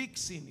 it's a big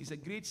sin. It's a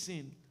great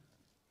sin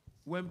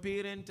when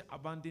parents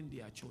abandon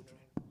their children.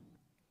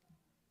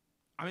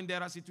 I mean,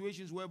 there are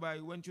situations whereby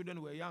when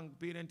children were young,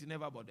 parents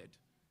never bothered.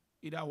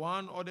 Either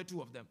one or the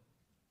two of them.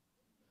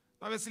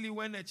 Obviously,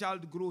 when a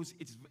child grows,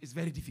 it's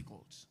very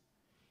difficult.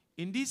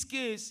 In this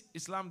case,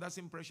 Islam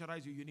doesn't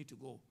pressurize you. You need to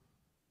go.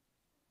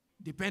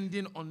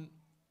 Depending on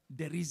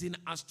the reason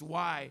as to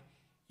why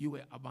you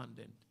were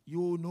abandoned.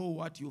 You know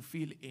what you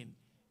feel in.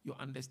 You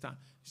understand.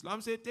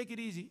 Islam says, take it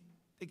easy.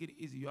 Take it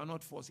easy. You are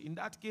not forced. In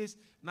that case,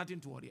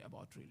 nothing to worry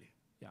about, really.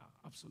 Yeah,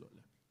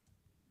 absolutely.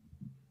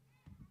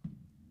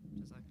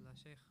 Jazakallah,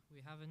 Sheikh.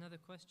 We have another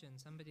question.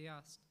 Somebody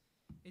asked,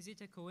 is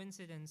it a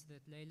coincidence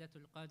that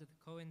Laylatul Qadr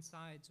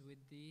coincides with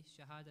the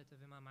Shahadat of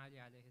Imam Ali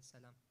alayhi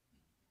salam?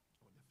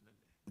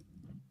 Oh,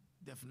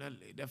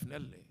 definitely.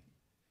 Definitely.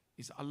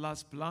 It's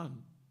Allah's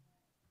plan.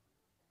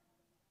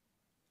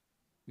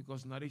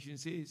 Because narration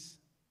says,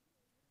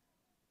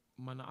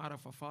 Man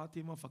arafa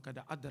Fatima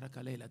faqad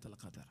adraka Laylatul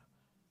Qadr.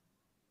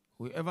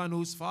 Whoever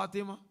knows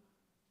Fatima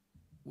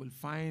will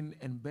find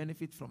and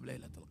benefit from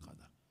Laylatul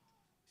Qadr.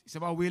 It's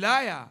about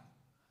wilaya.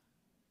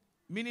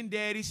 Meaning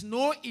there is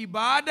no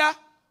ibadah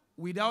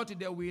without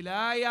the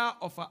wilaya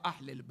of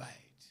Ahlul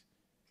Bayt.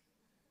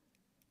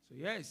 So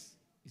yes,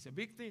 it's a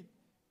big thing.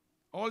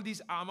 All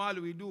these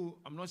amal we do,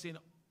 I'm not saying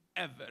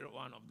every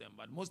one of them,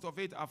 but most of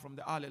it are from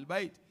the Ahlul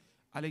Bayt.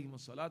 Alayhim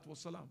salatu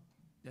wassalam.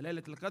 The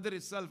Laylatul Qadr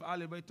itself,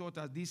 Ahlul Bayt taught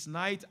us this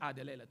night are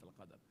the Laylatul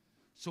Qadr.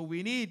 So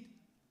we need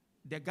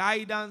the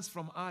guidance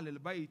from Ahlul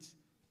Bayt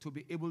to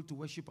be able to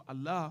worship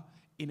Allah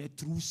in a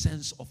true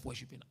sense of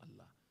worshiping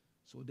Allah.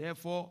 So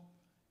therefore,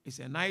 it's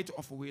a night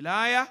of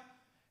wilayah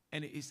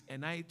and it's a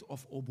night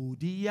of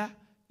ubudiyah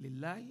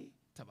lillahi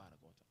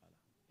tabarak wa ta'ala.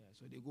 Yeah,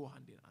 so they go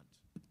hand in hand.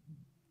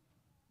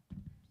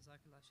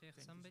 Jazakallah,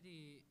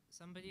 Sheikh.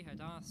 Somebody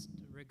had asked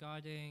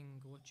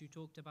regarding what you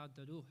talked about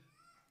the ruh,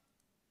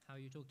 how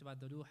you talked about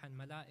the ruh and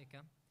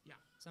malaika. Yeah.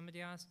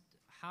 Somebody asked,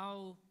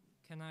 how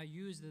can I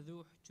use the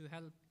ruh to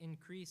help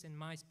increase in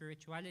my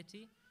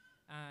spirituality?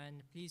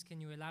 And please,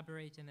 can you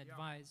elaborate and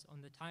advise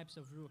on the types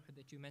of ruh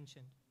that you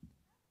mentioned?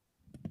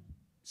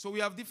 So we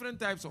have different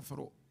types of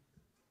ruh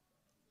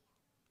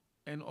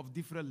and of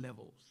different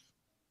levels.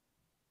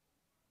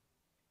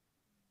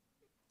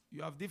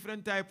 You have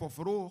different type of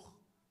ruh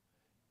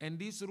and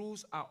these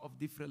ruhs are of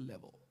different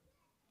level.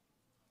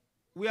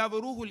 We have a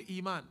ruhul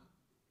iman.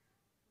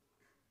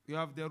 You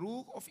have the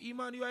ruh of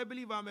iman. You are a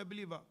believer, I'm a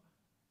believer.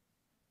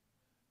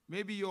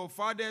 Maybe your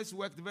fathers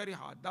worked very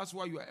hard. That's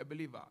why you are a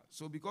believer.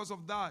 So because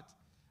of that,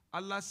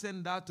 Allah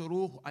sent that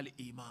ruh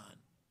al-iman.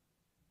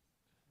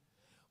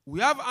 We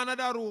have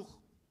another ruh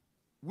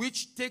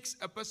which takes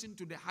a person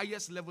to the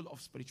highest level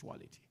of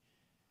spirituality.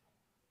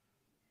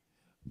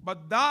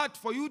 But that,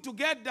 for you to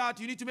get that,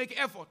 you need to make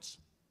effort.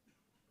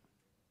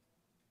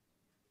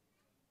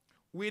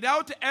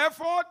 Without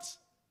effort,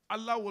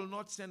 Allah will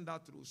not send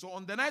that ruh. So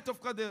on the night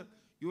of Qadr,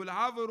 you will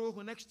have a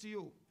ruh next to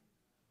you.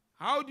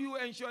 How do you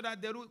ensure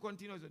that the ruh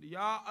continues?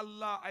 Ya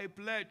Allah, I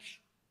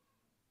pledge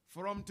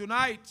from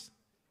tonight,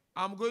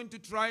 I'm going to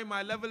try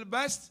my level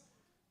best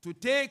to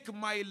take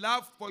my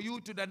love for you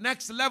to the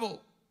next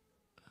level.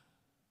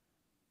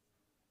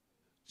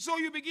 So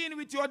you begin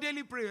with your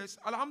daily prayers.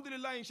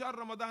 Alhamdulillah, inshallah,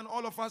 Ramadan,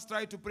 all of us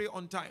try to pray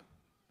on time.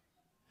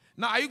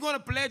 Now, are you going to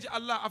pledge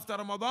Allah after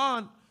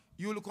Ramadan?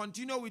 You will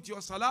continue with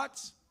your salat.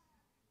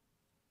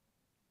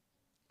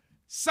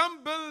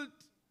 Some build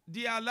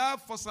their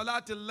love for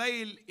Salat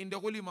al-Layl in the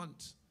holy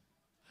month.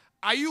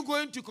 Are you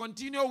going to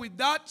continue with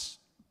that?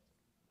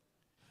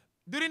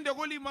 During the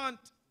holy month,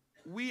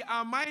 we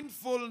are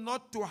mindful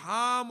not to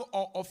harm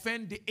or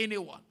offend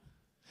anyone.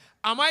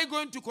 Am I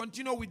going to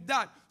continue with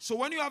that? So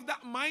when you have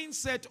that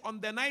mindset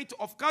on the night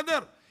of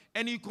Qadr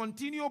and you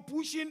continue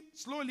pushing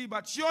slowly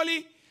but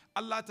surely,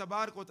 Allah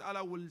Tabarak wa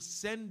Ta'ala will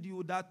send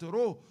you that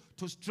ruh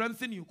to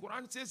strengthen you.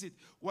 Quran says it.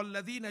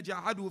 وَالَّذِينَ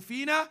جَاهَدُوا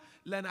فِينَا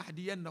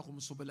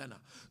لَنَهْدِيَنَّهُمْ سُبُلَنَا.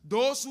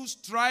 Those who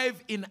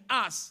strive in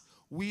us,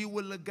 we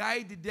will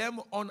guide them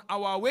on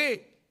our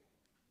way.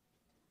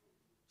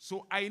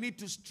 So I need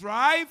to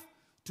strive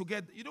to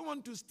get. You don't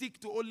want to stick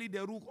to only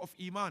the ruh of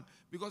iman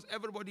because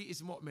everybody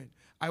is mu'min.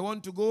 I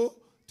want to go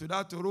to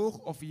that ruh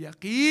of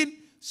yaqeen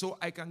so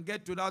I can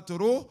get to that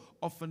ruh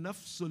of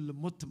nafsul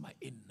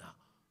mutma'inna.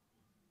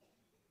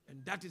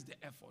 And that is the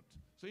effort.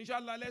 So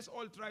inshallah, let's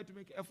all try to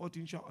make effort,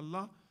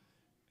 inshallah.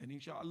 And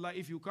inshallah,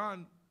 if you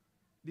can,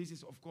 this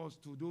is of course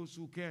to those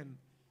who can,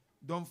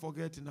 don't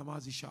forget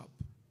namaz sharp.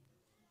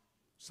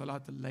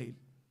 Salat al-Layl.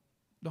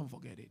 Don't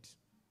forget it.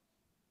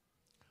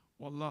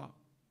 Wallah.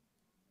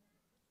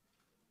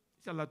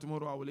 Inshallah,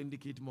 tomorrow I will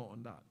indicate more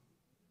on that.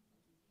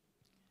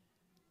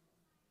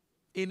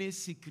 Any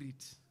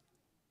secret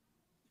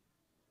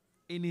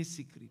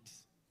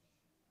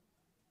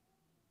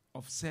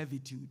of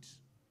servitude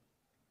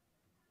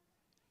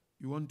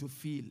you want to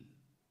feel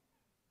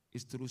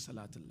is through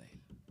Salat al-Layl.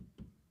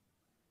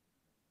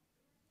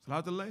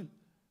 Salat al-Layl.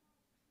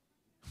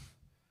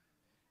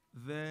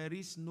 There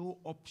is no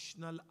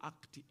optional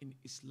act in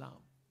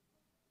Islam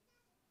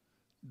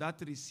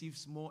that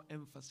receives more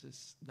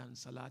emphasis than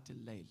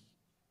Salatul Layl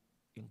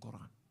in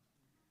Quran.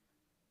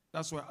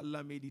 That's why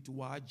Allah made it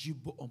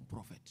wajib on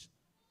Prophet.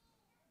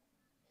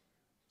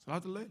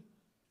 Salatul Layl.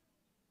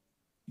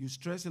 You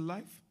stress in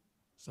life?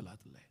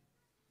 Salatul Layl.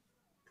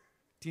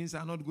 Things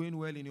are not going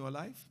well in your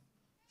life?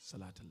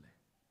 Salatul Layl.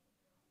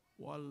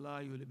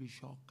 Wallah, you will be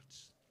shocked.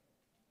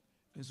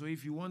 And so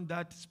if you want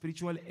that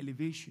spiritual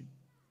elevation,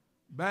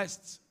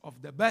 best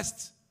of the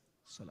best,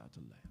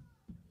 Salatul Layl.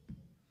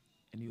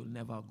 And you'll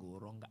never go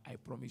wrong, I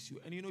promise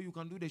you. And you know, you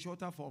can do the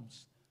shorter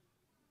forms.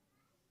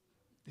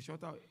 The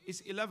shorter,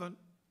 it's 11.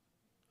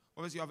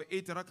 Obviously, you have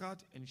 8 rakat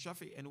and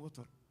shafi and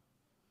witr.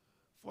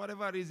 For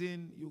whatever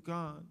reason, you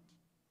can't.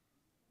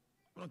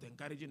 I'm not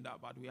encouraging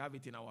that, but we have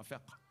it in our fiqh.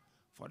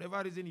 For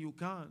whatever reason, you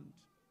can't.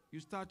 You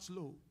start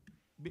slow,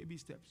 baby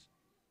steps.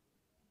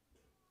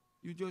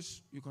 You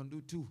can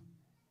do 2.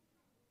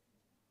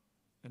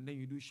 And then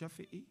you do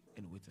shafi'i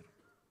and witr.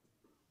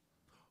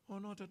 Or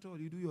not at all.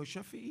 You do your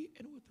shafi'i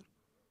and witr.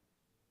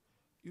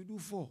 You do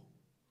 4.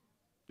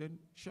 Then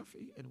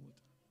shafi'i and witr.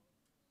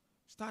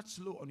 Start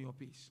slow on your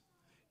pace.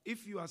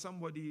 If you are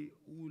somebody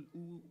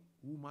who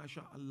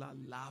mashallah,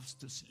 loves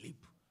to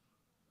sleep,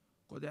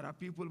 because there are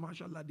people,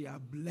 mashallah, they are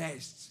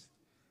blessed.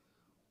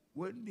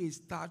 When they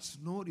start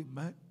snoring,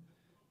 man.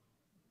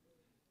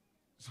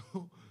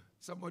 So,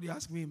 somebody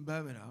asked me in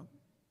Birmingham,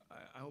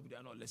 I hope they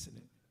are not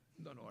listening.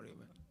 Don't worry,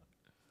 man.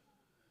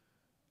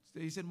 So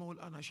he said,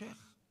 Maulana Sheikh,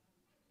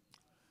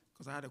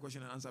 because I had a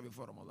question and answer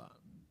before Ramadan.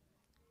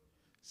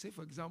 Say,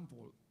 for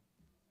example,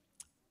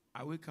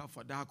 I wake up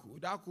for Daku.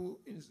 Daku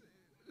in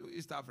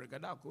East Africa,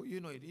 Daku, you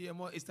know it. You're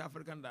more East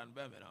African than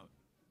Birmingham.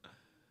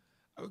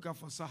 I wake up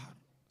for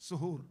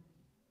Suhoor.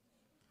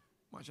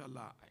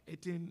 MashaAllah,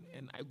 18,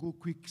 and I go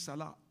quick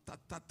Salah,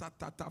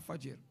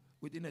 Fajr.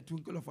 Within a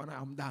twinkle of an eye,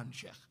 I'm done,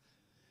 Sheikh.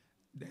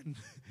 Then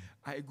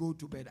I go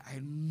to bed, I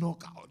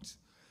knock out.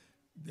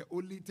 The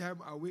only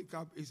time I wake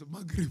up is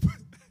Maghrib.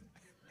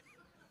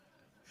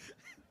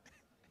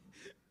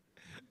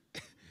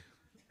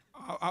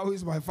 How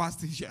is my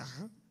fasting, Sheikh?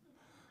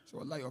 So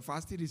Allah, your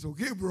fasting is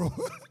okay, bro.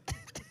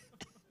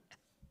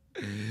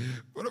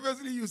 But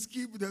obviously you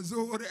skip the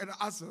Zohar and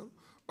Asr,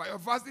 but your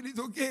fasting is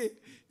okay.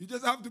 You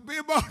just have to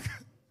pay back.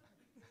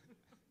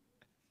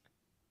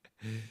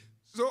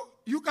 So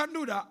you can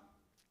do that.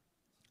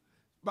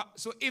 But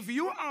so if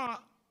you are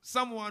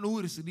someone who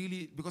is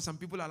really, because some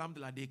people,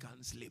 alhamdulillah, they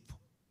can't sleep.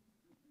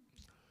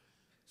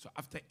 So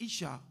after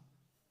Isha,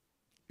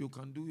 you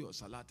can do your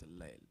Salat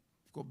al-Layl.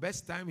 Because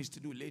best time is to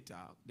do later.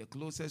 The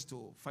closest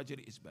to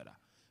Fajr is better.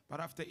 But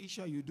after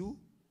Isha, you do,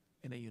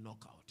 and then you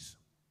knock out.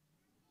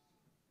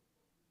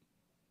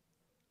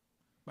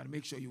 But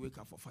make sure you wake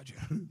up for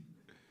Fajr.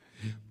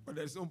 But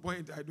there's no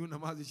point I do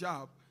namaz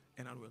sharp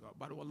and I'll wake up.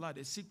 But wallah,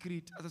 the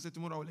secret, as I said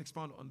tomorrow, I will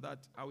expound on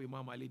that, how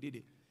Imam Ali did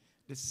it.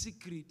 The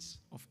secret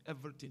of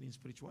everything in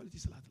spirituality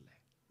is Salatul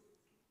Layl.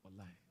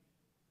 Wallahi.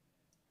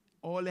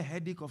 All the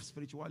headache of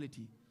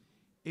spirituality,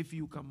 if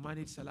you can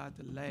manage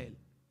Salatul Layl,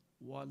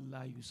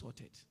 wallah, you sort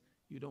it.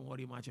 You don't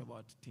worry much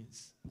about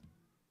things.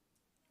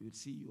 You will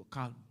see you're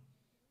calm,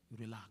 you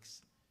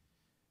relax.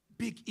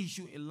 Big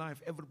issue in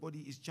life, everybody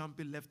is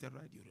jumping left and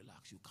right, you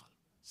relax, you calm.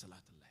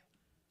 Salatul Layl.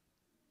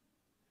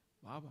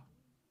 Baba,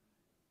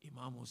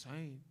 Imam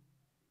Husayn,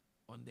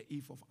 on the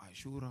eve of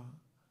Ashura,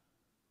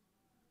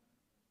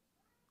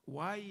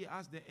 why he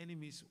asked the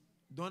enemies,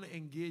 don't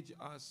engage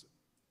us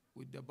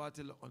with the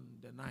battle on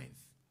the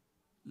 9th.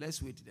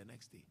 Let's wait the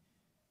next day.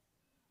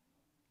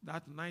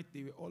 That night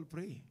they will all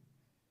pray.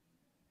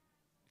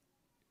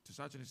 To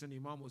such an extent,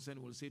 Imam Husayn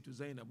will say to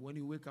Zainab, when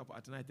you wake up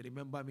at night,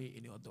 remember me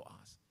in your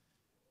du'as.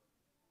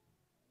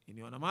 In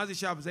your namaz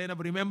shab, Zainab,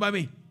 remember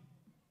me.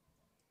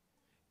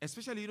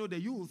 Especially, the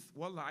youth.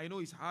 Wallah, I know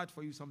it's hard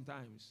for you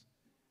sometimes.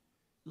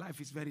 Life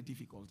is very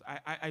difficult.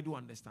 I do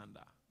understand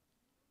that.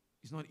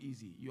 It's not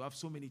easy. You have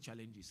so many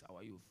challenges,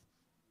 our youth.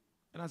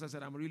 And as I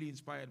said, I'm really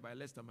inspired by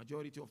Leicester.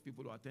 Majority of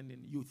people who are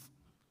attending youth.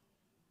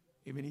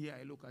 Even here,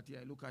 I look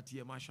at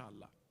here,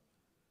 mashallah.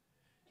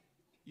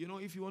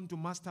 If you want to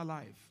master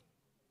life,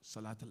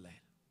 Salatul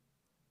Layl.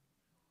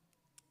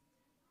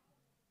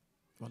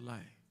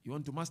 Wallahi. You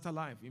want to master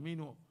life.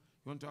 You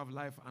want to have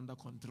life under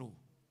control.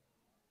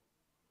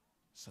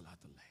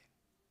 Salatul Layl.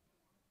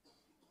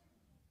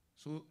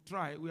 So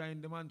try. We are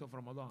in the month of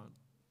Ramadan.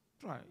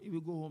 Try. If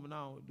you go home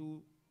now,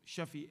 do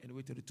Shafi and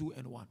Witr 2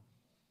 and 1.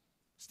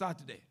 Start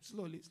today.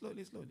 Slowly.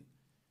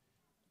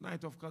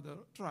 Night of Qadr.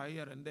 Try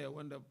here and there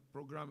when the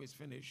program is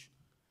finished.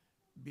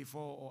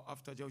 Before or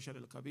after Jawshar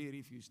al-Kabir,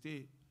 if you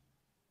stay.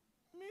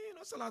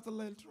 Salatul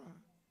Layl, try.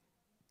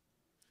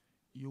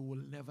 You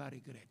will never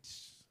regret.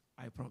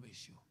 I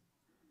promise you.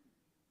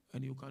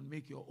 And you can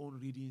make your own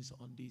readings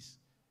on this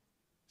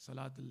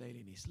Salatul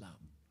Layl in Islam.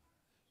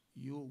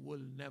 You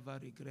will never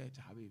regret,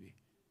 Habibi.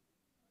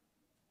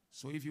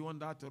 So if you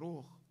want that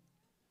ruh,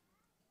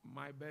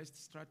 my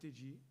best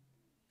strategy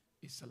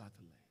is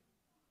Salatul Layl.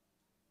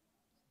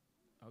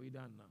 Are we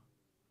done now?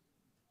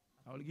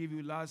 I will give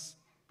you last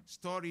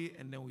story,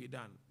 and then we're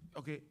done.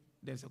 Okay,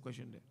 there's a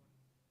question there.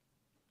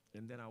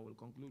 And then I will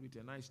conclude with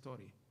a nice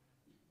story.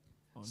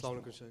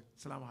 Assalamu alaikum, Sheikh.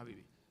 Salam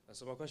Habibi.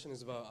 So my question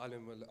is about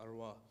Alim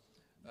al-Arwah.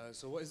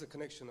 So what is the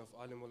connection of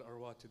Alim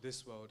al-Arwah to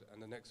this world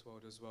and the next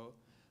world as well?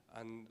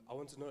 And I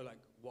want to know like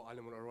what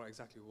Alim al-Arwah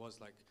exactly was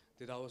like.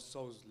 Did our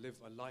souls live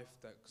a life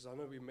that, because I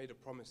know we made a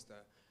promise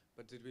there,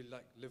 but did we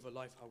like live a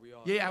life how we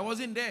are? Yeah, I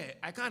wasn't there.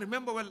 I can't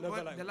remember No,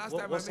 but, like, the last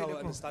what, time what's I made our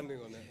a promise. understanding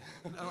on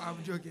it? No,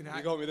 I'm joking.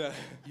 You got me there.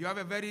 You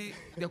have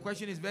the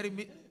question is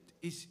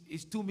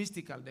is too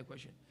mystical, the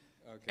question.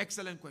 Okay.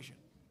 Excellent question.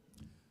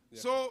 Yeah.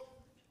 So,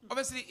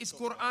 obviously, it's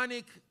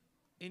Quranic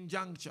in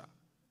juncture.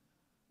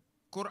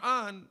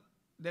 Quran,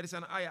 there is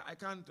an ayah. I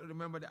can't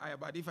remember the ayah,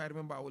 but if I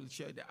remember, I will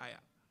share the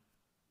ayah.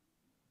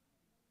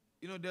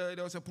 You know,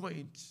 there was a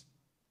point.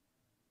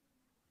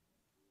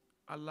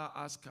 Allah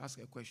asked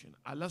a question.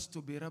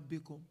 Alastu bi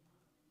rabbikum?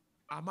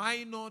 Am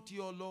I not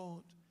your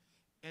Lord?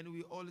 And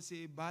we all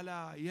say,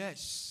 Bala,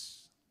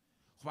 yes.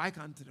 Why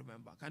can't I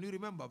remember? Can you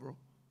remember, bro?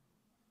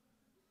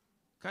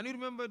 Can you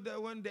remember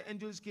when the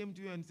angels came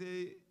to you and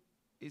say,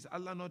 is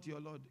Allah not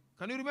your Lord?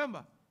 Can you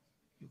remember?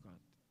 You can't.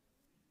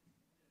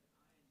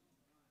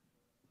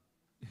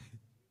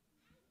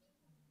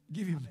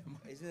 Give him the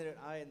mic. Isn't there an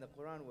ayah in the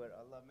Quran where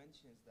Allah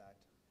mentions that?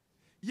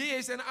 Yeah,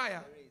 it's an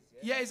ayah. There is,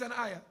 Yeah, it's an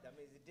ayah. That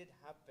means it did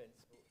happen.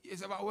 So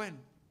It's about when?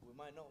 we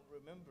might not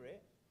remember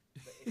it,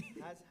 but it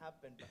has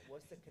happened. But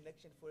what's the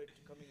connection for it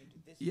to coming into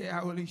this? Yeah,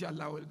 I will,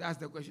 inshallah. That's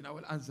the question I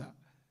will answer.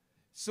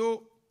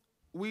 So,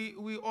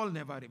 we all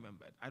never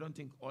remembered. I don't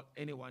think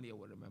anyone here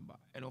will remember.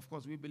 And of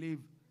course, we believe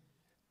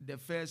the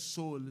first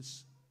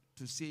souls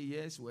to say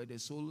yes were the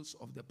souls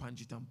of the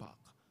Panjitan Park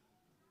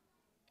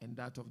and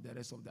that of the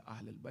rest of the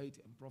Ahlul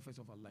Bayt and prophets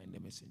of Allah and the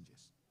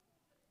messengers.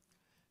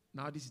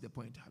 Now, this is the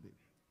point, Habib.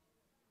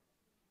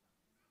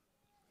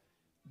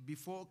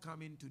 Before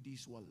coming to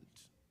this world,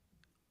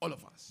 all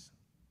of us,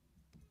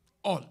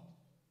 all,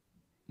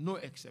 no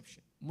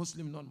exception,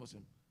 Muslim,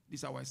 non-Muslim, this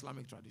is our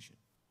Islamic tradition.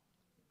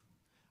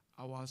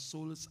 Our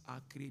souls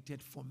are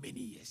created for many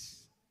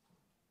years.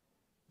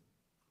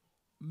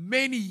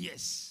 Many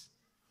years.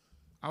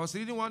 I was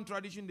reading one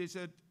tradition, they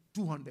said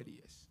 200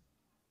 years.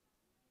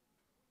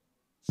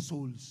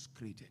 Souls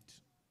created.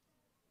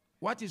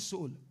 What is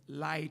soul?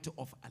 Light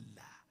of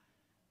Allah.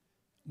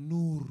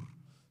 Nur.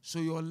 So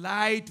your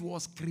light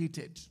was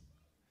created.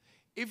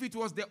 If it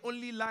was the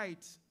only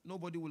light,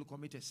 nobody will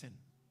commit a sin.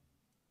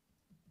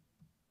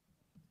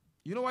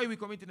 You know why we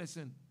committing a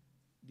sin?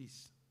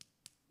 This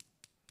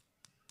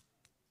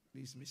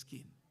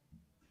miskin.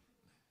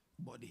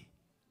 Body.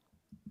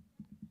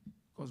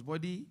 Because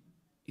body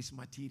is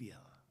material.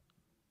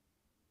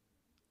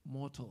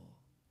 Mortal.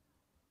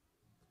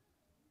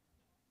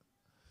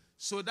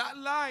 So that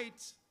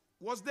light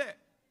was there.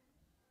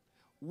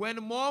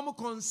 When mom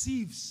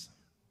conceives,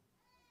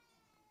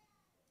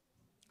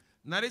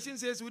 narration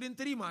says within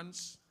 3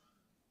 months,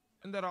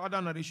 and there are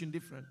other narration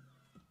different,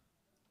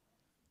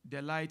 the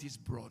light is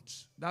brought.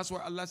 That's why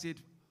Allah said,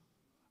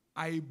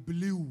 I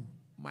blew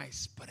my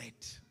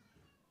spirit.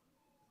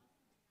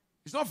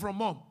 It's not from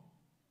mom.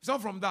 It's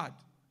not from dad.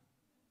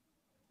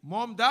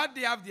 Mom, dad,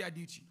 they have their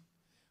duty.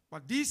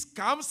 But this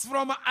comes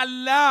from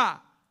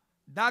Allah,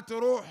 that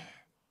ruh,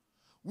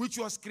 which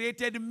was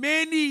created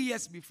many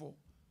years before.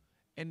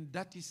 And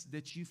that is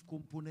the chief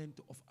component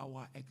of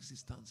our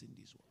existence in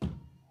this world.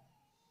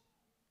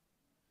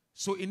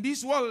 So in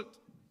this world,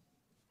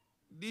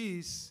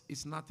 this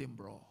is nothing,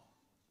 bro.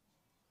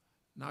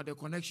 Now the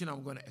connection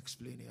I'm going to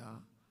explain here.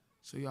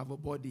 So you have a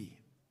body,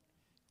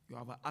 you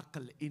have an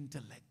akal,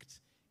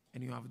 intellect,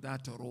 and you have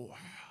that ruh.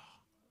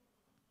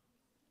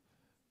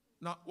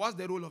 Now, what's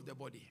the role of the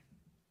body?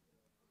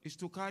 It's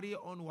to carry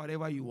on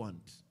whatever you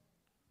want.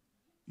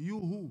 You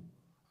who?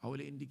 I will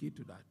indicate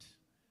to that.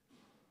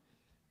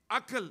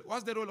 Akal,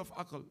 what's the role of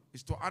akal?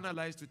 Is to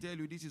analyze, to tell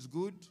you this is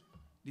good,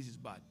 this is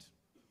bad.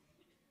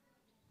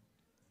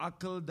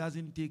 Akal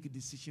doesn't take a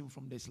decision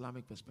from the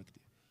Islamic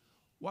perspective.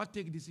 What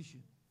take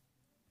decision?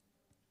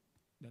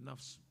 The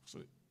nafs. So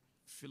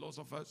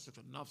philosophers, such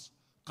as nafs,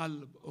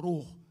 qalb,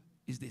 ruh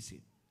is the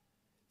same.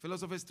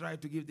 Philosophers try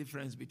to give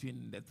difference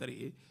between the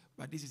three,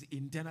 but this is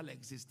internal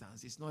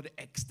existence. It's not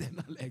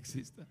external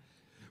existence.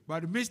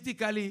 But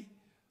mystically,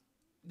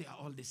 they are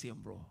all the same,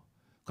 bro.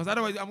 Because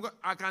otherwise,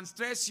 I can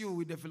stress you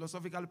with the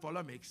philosophical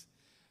polemics.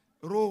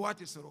 Ruh, what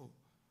is ruh?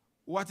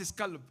 What is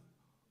qalb?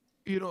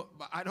 You know,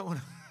 but I don't want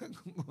to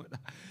go there.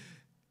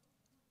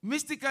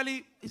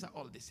 Mystically, it's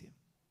all the same.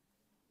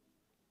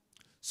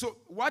 So,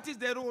 what is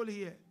the role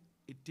here?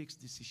 It takes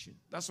decision.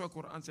 That's why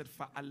Quran said,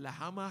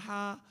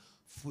 فَأَلْهَمَهَا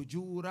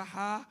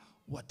فُجُورَهَا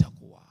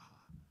وَتَقْوَاهَا.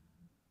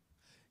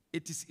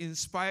 It is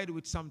inspired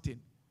with something,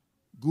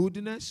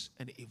 goodness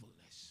and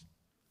evilness.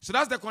 So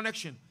that's the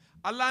connection.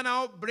 Allah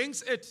now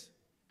brings it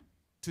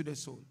to the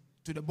soul,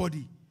 to the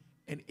body,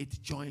 and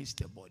it joins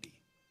the body.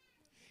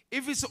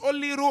 If it's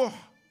only ruh,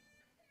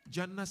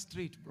 Jannah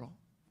straight, bro.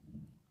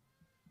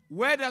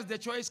 Where does the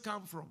choice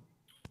come from?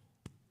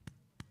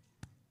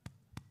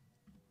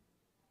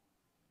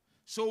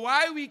 So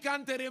why we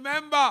can't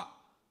remember?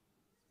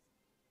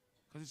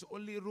 Because it's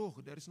only ruh,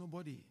 there is no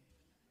body.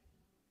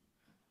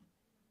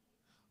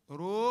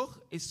 Ruh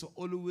is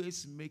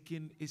always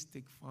making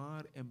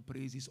istighfar and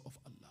praises of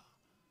Allah.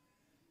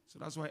 So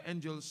that's why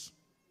angels,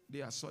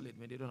 they are solid,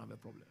 man. They don't have a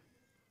problem.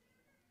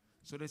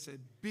 So there's a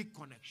big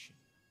connection.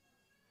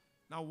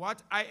 Now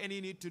what I and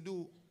you need to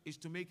do is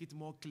to make it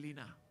more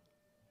cleaner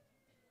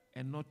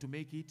and not to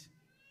make it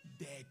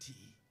dirty.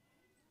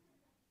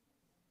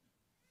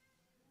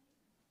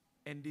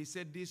 And they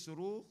said this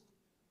ruh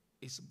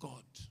is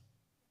God.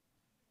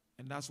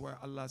 And that's why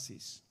Allah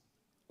says,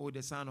 O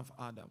the son of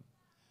Adam,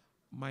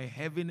 my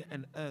heaven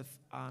and earth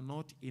are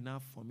not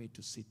enough for me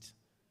to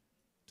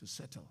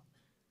settle.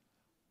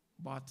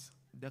 But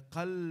the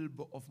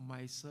qalb of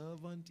my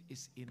servant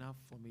is enough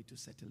for me to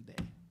settle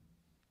there.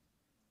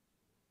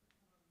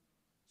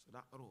 So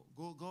that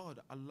go God,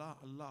 Allah,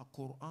 Allah,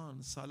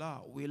 Quran,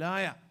 Salah,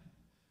 Wilaya.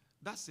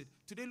 That's it.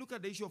 Today look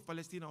at the issue of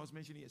Palestine I was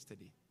mentioning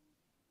yesterday.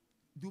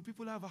 Do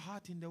people have a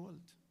heart in the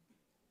world?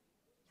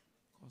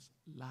 Because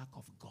lack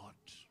of God.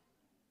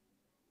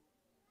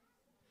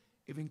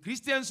 Even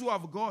Christians who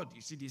have God,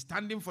 you see, they're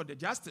standing for the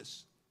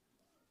justice.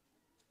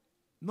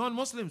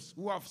 Non-Muslims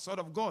who have sort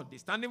of God, they're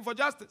standing for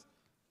justice.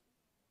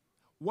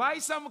 Why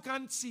some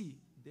can't see?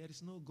 There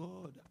is no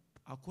God.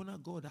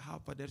 Akuna God,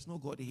 Harper, there's no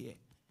God here.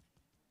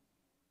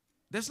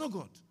 There's no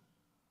God.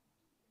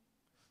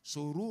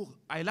 So Ruh,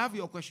 I love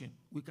your question.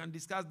 We can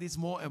discuss this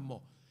more and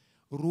more.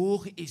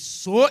 Ruh is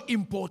so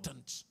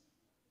important.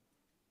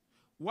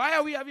 Why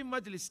are we having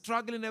majlis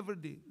struggling every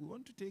day? We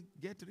want to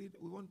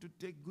we want to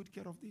take good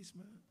care of this,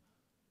 man.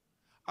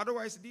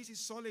 Otherwise, this is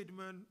solid,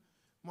 man.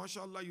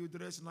 MashaAllah, you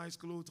dress nice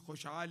clothes,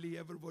 khoshali,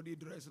 everybody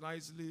dress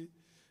nicely.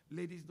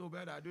 Ladies know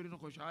better. I don't know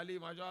khoshali,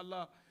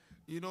 MashaAllah.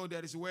 You know,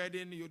 there is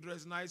wedding, you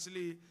dress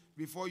nicely.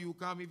 Before you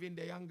come, even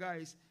the young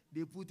guys,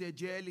 they put a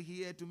gel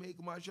here to make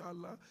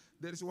MashaAllah.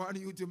 There is one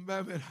youth in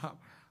Birmingham.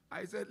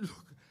 I said,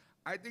 look,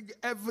 I think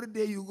every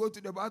day you go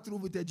to the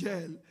bathroom with a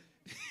gel.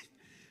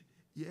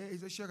 Yeah, he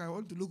said, Sheikh, I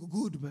want to look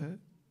good, man.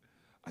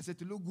 I said,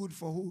 to look good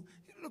for who?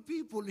 You know,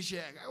 people,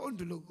 Sheikh, I want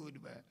to look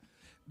good, man.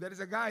 There is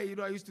a guy, you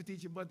know, I used to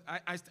teach him, but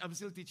I'm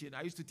still teaching.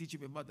 I used to teach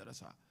him in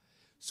madrasa.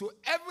 So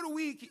every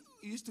week,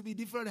 it used to be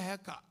different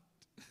haircut.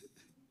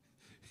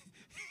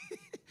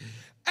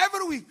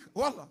 Every week,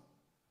 wallah,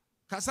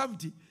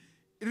 kasamti.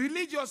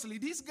 Religiously,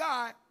 this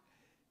guy,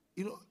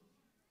 you know,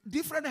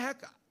 different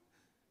haircut.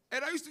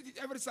 And I used to teach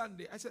every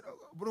Sunday. I said, oh,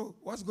 bro,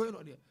 what's going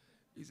on here?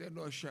 He said,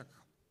 no, Sheikh.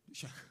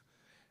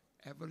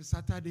 Every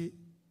Saturday,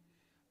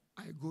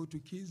 I go to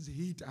King's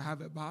Heat. I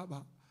have a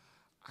barber.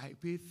 I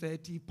pay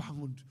 £30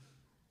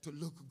 to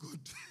look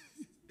good.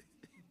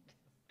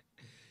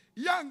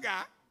 Younger.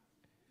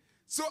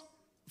 So,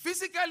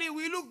 physically,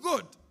 we look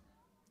good.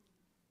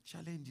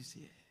 Challenge is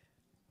here.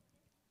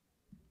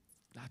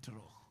 That's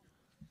wrong.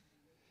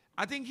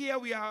 I think here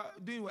we are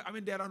doing well. I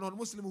mean, there are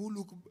non-Muslims who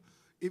look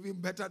even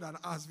better than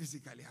us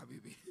physically,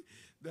 Habibi.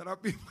 There are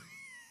people.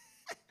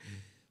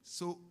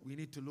 So we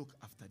need to look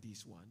after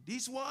this one.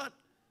 This one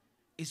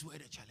is where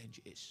the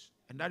challenge is.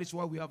 And that is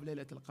why we have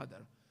Laylatul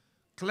Qadr.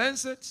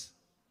 Cleanse it,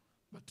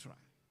 but try.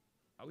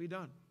 Are we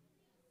done?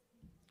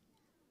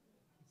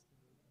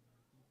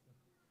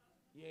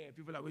 Yeah,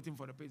 people are waiting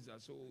for the pizza,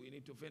 so we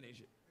need to finish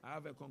it. I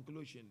have a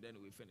conclusion, then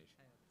we finish.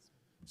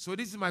 So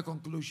this is my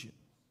conclusion.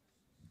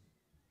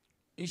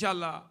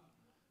 Inshallah,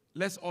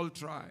 let's all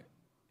try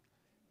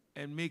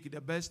and make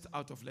the best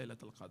out of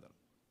Laylatul Qadr.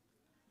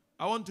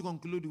 I want to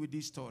conclude with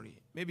this story.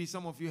 Maybe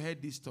some of you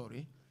heard this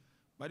story,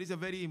 but it's a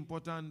very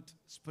important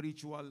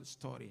spiritual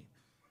story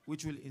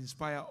which will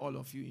inspire all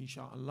of you,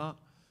 inshallah,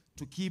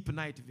 to keep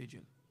night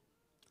vigil.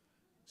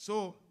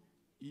 So,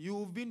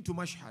 you've been to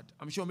Mashhad.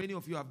 I'm sure many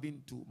of you have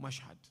been to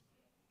Mashhad.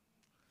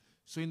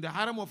 So in the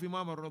Haram of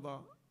Imam al-Rida,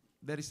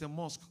 there is a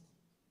mosque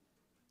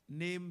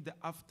named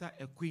after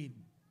a queen.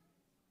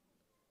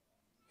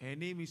 Her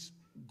name is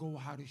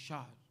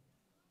Gowhar-e-Shah.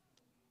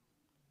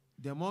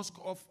 The mosque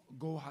of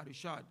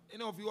Gowhar-e-Shah.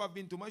 Any of you have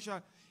been to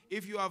Mashhad?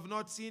 If you have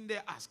not seen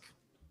there, ask.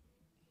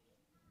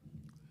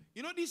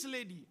 You know this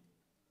lady,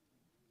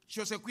 she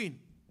was a queen.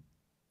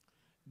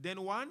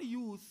 Then one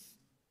youth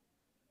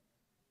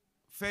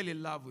fell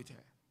in love with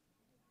her,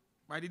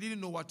 but he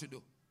didn't know what to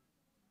do.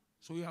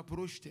 So he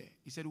approached her.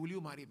 He said, will you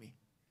marry me?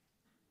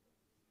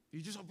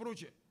 He just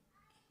approached her.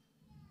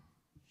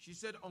 She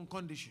said, on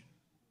condition.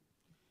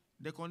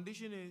 The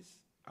condition is,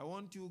 I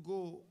want you to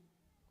go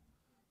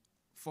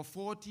for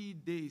 40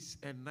 days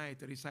and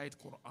nights, recite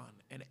Quran,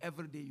 and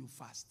every day you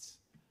fast.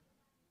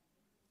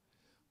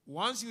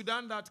 Once you've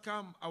done that,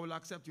 come, I will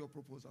accept your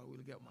proposal. We'll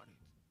get married.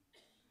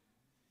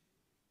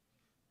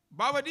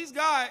 Baba, this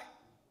guy,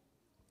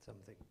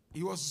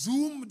 he was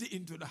zoomed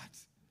into that.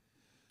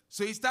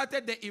 So he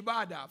started the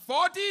ibadah.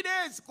 40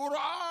 days,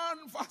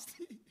 Quran,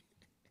 fasting.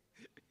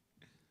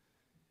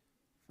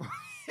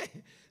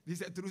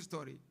 This is a true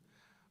story.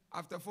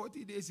 After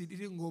 40 days, he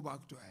didn't go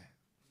back to her.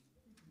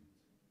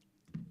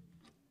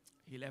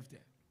 He left her.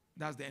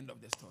 That's the end of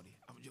the story.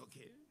 I'm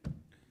joking.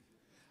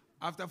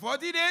 After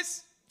 40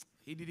 days,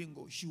 he didn't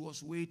go. She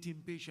was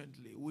waiting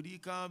patiently. Would he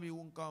come? He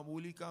won't come.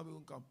 Will he come? He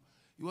won't come.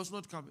 He was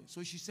not coming.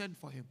 So she sent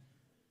for him.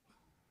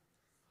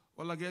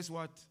 Well, guess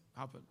what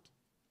happened?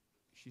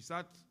 She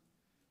said,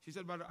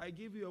 but I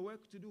gave you a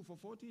work to do for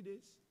 40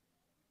 days.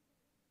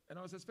 And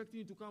I was expecting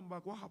you to come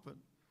back. What happened?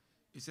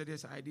 He said,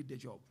 yes, I did the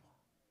job.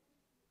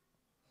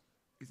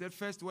 He said,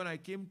 first when I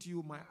came to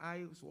you, my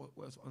eyes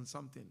was on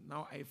something.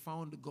 Now I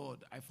found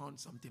God. I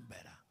found something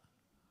better.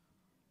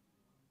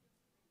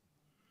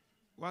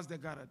 What's the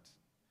garret?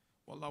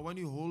 Wallah, when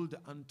you hold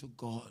on to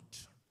God,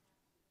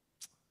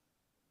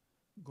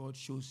 God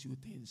shows you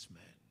things,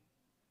 man.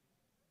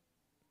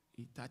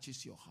 He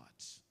touches your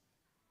heart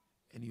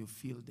and you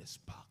feel the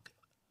spark.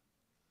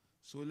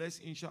 So let's,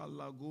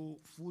 inshallah, go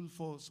full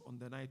force on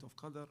the night of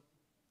Qadr,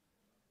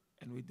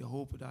 and with the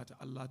hope that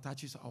Allah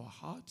touches our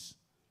hearts,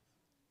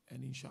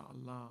 and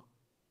inshallah,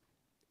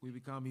 we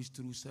become His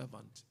true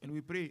servant. And we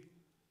pray,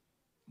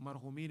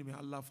 Marhumin, may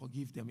Allah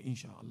forgive them,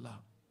 inshallah.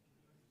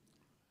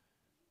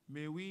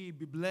 May we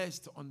be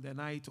blessed on the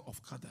night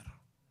of Qadr.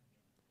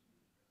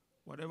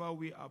 Whatever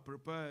we are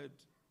prepared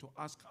to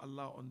ask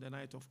Allah on the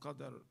night of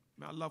Qadr,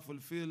 may Allah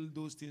fulfill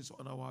those things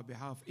on our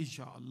behalf,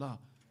 inshallah.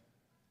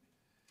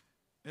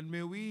 And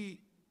may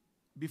we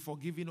be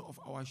forgiven of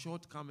our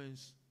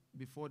shortcomings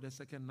before the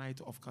second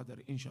night of Qadr,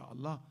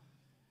 inshallah.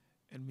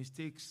 And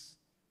mistakes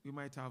we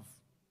might have,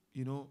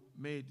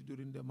 made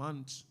during the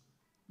month,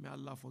 may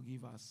Allah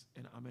forgive us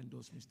and amend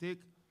those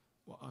mistakes.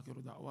 Wa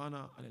akhiru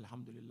da'wana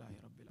alhamdulillahi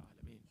rabbil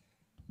alameen.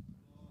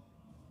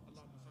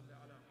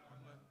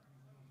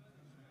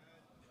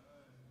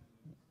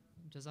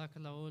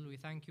 Jazakallah all. We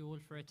thank you all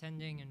for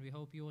attending and we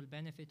hope you all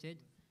benefited.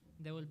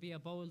 There will be a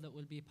bowl that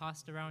will be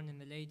passed around in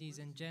the ladies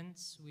and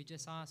gents. We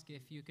just ask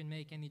if you can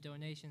make any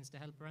donations to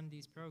help run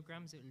these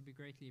programs. It will be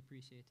greatly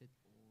appreciated.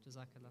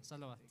 Jazakallah.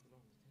 Salawat.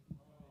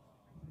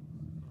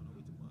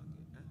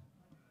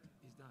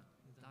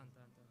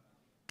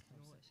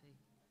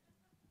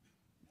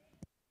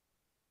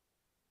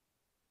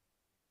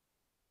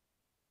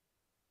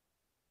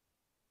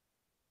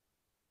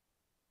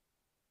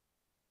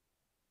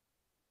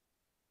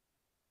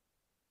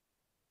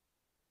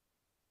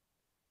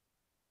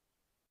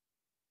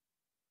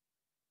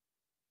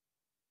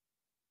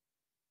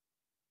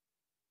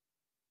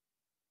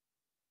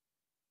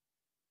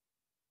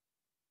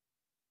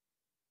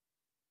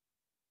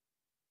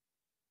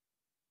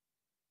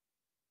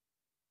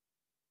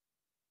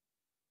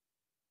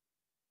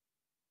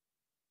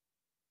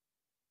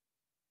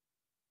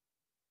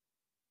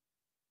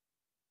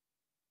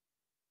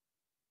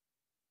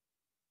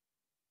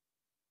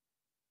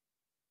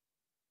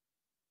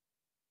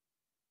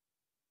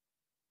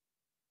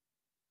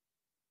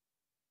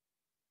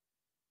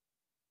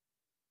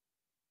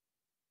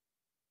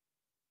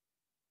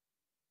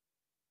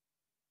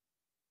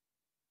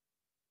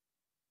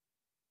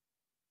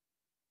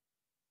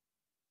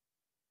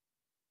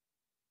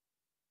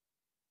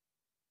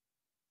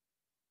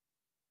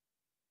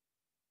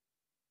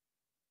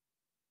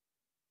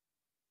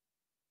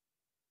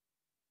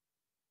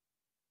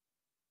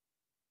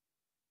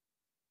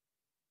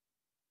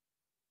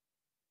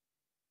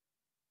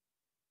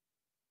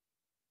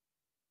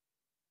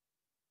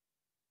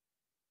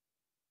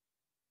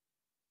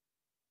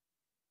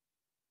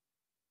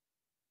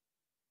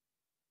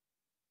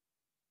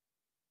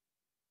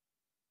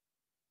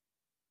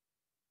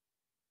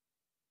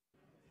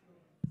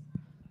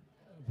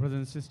 Brothers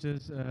and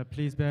sisters,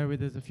 please bear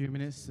with us a few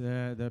minutes.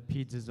 The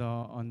pizzas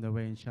are on the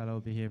way, inshallah.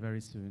 Will be here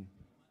very soon.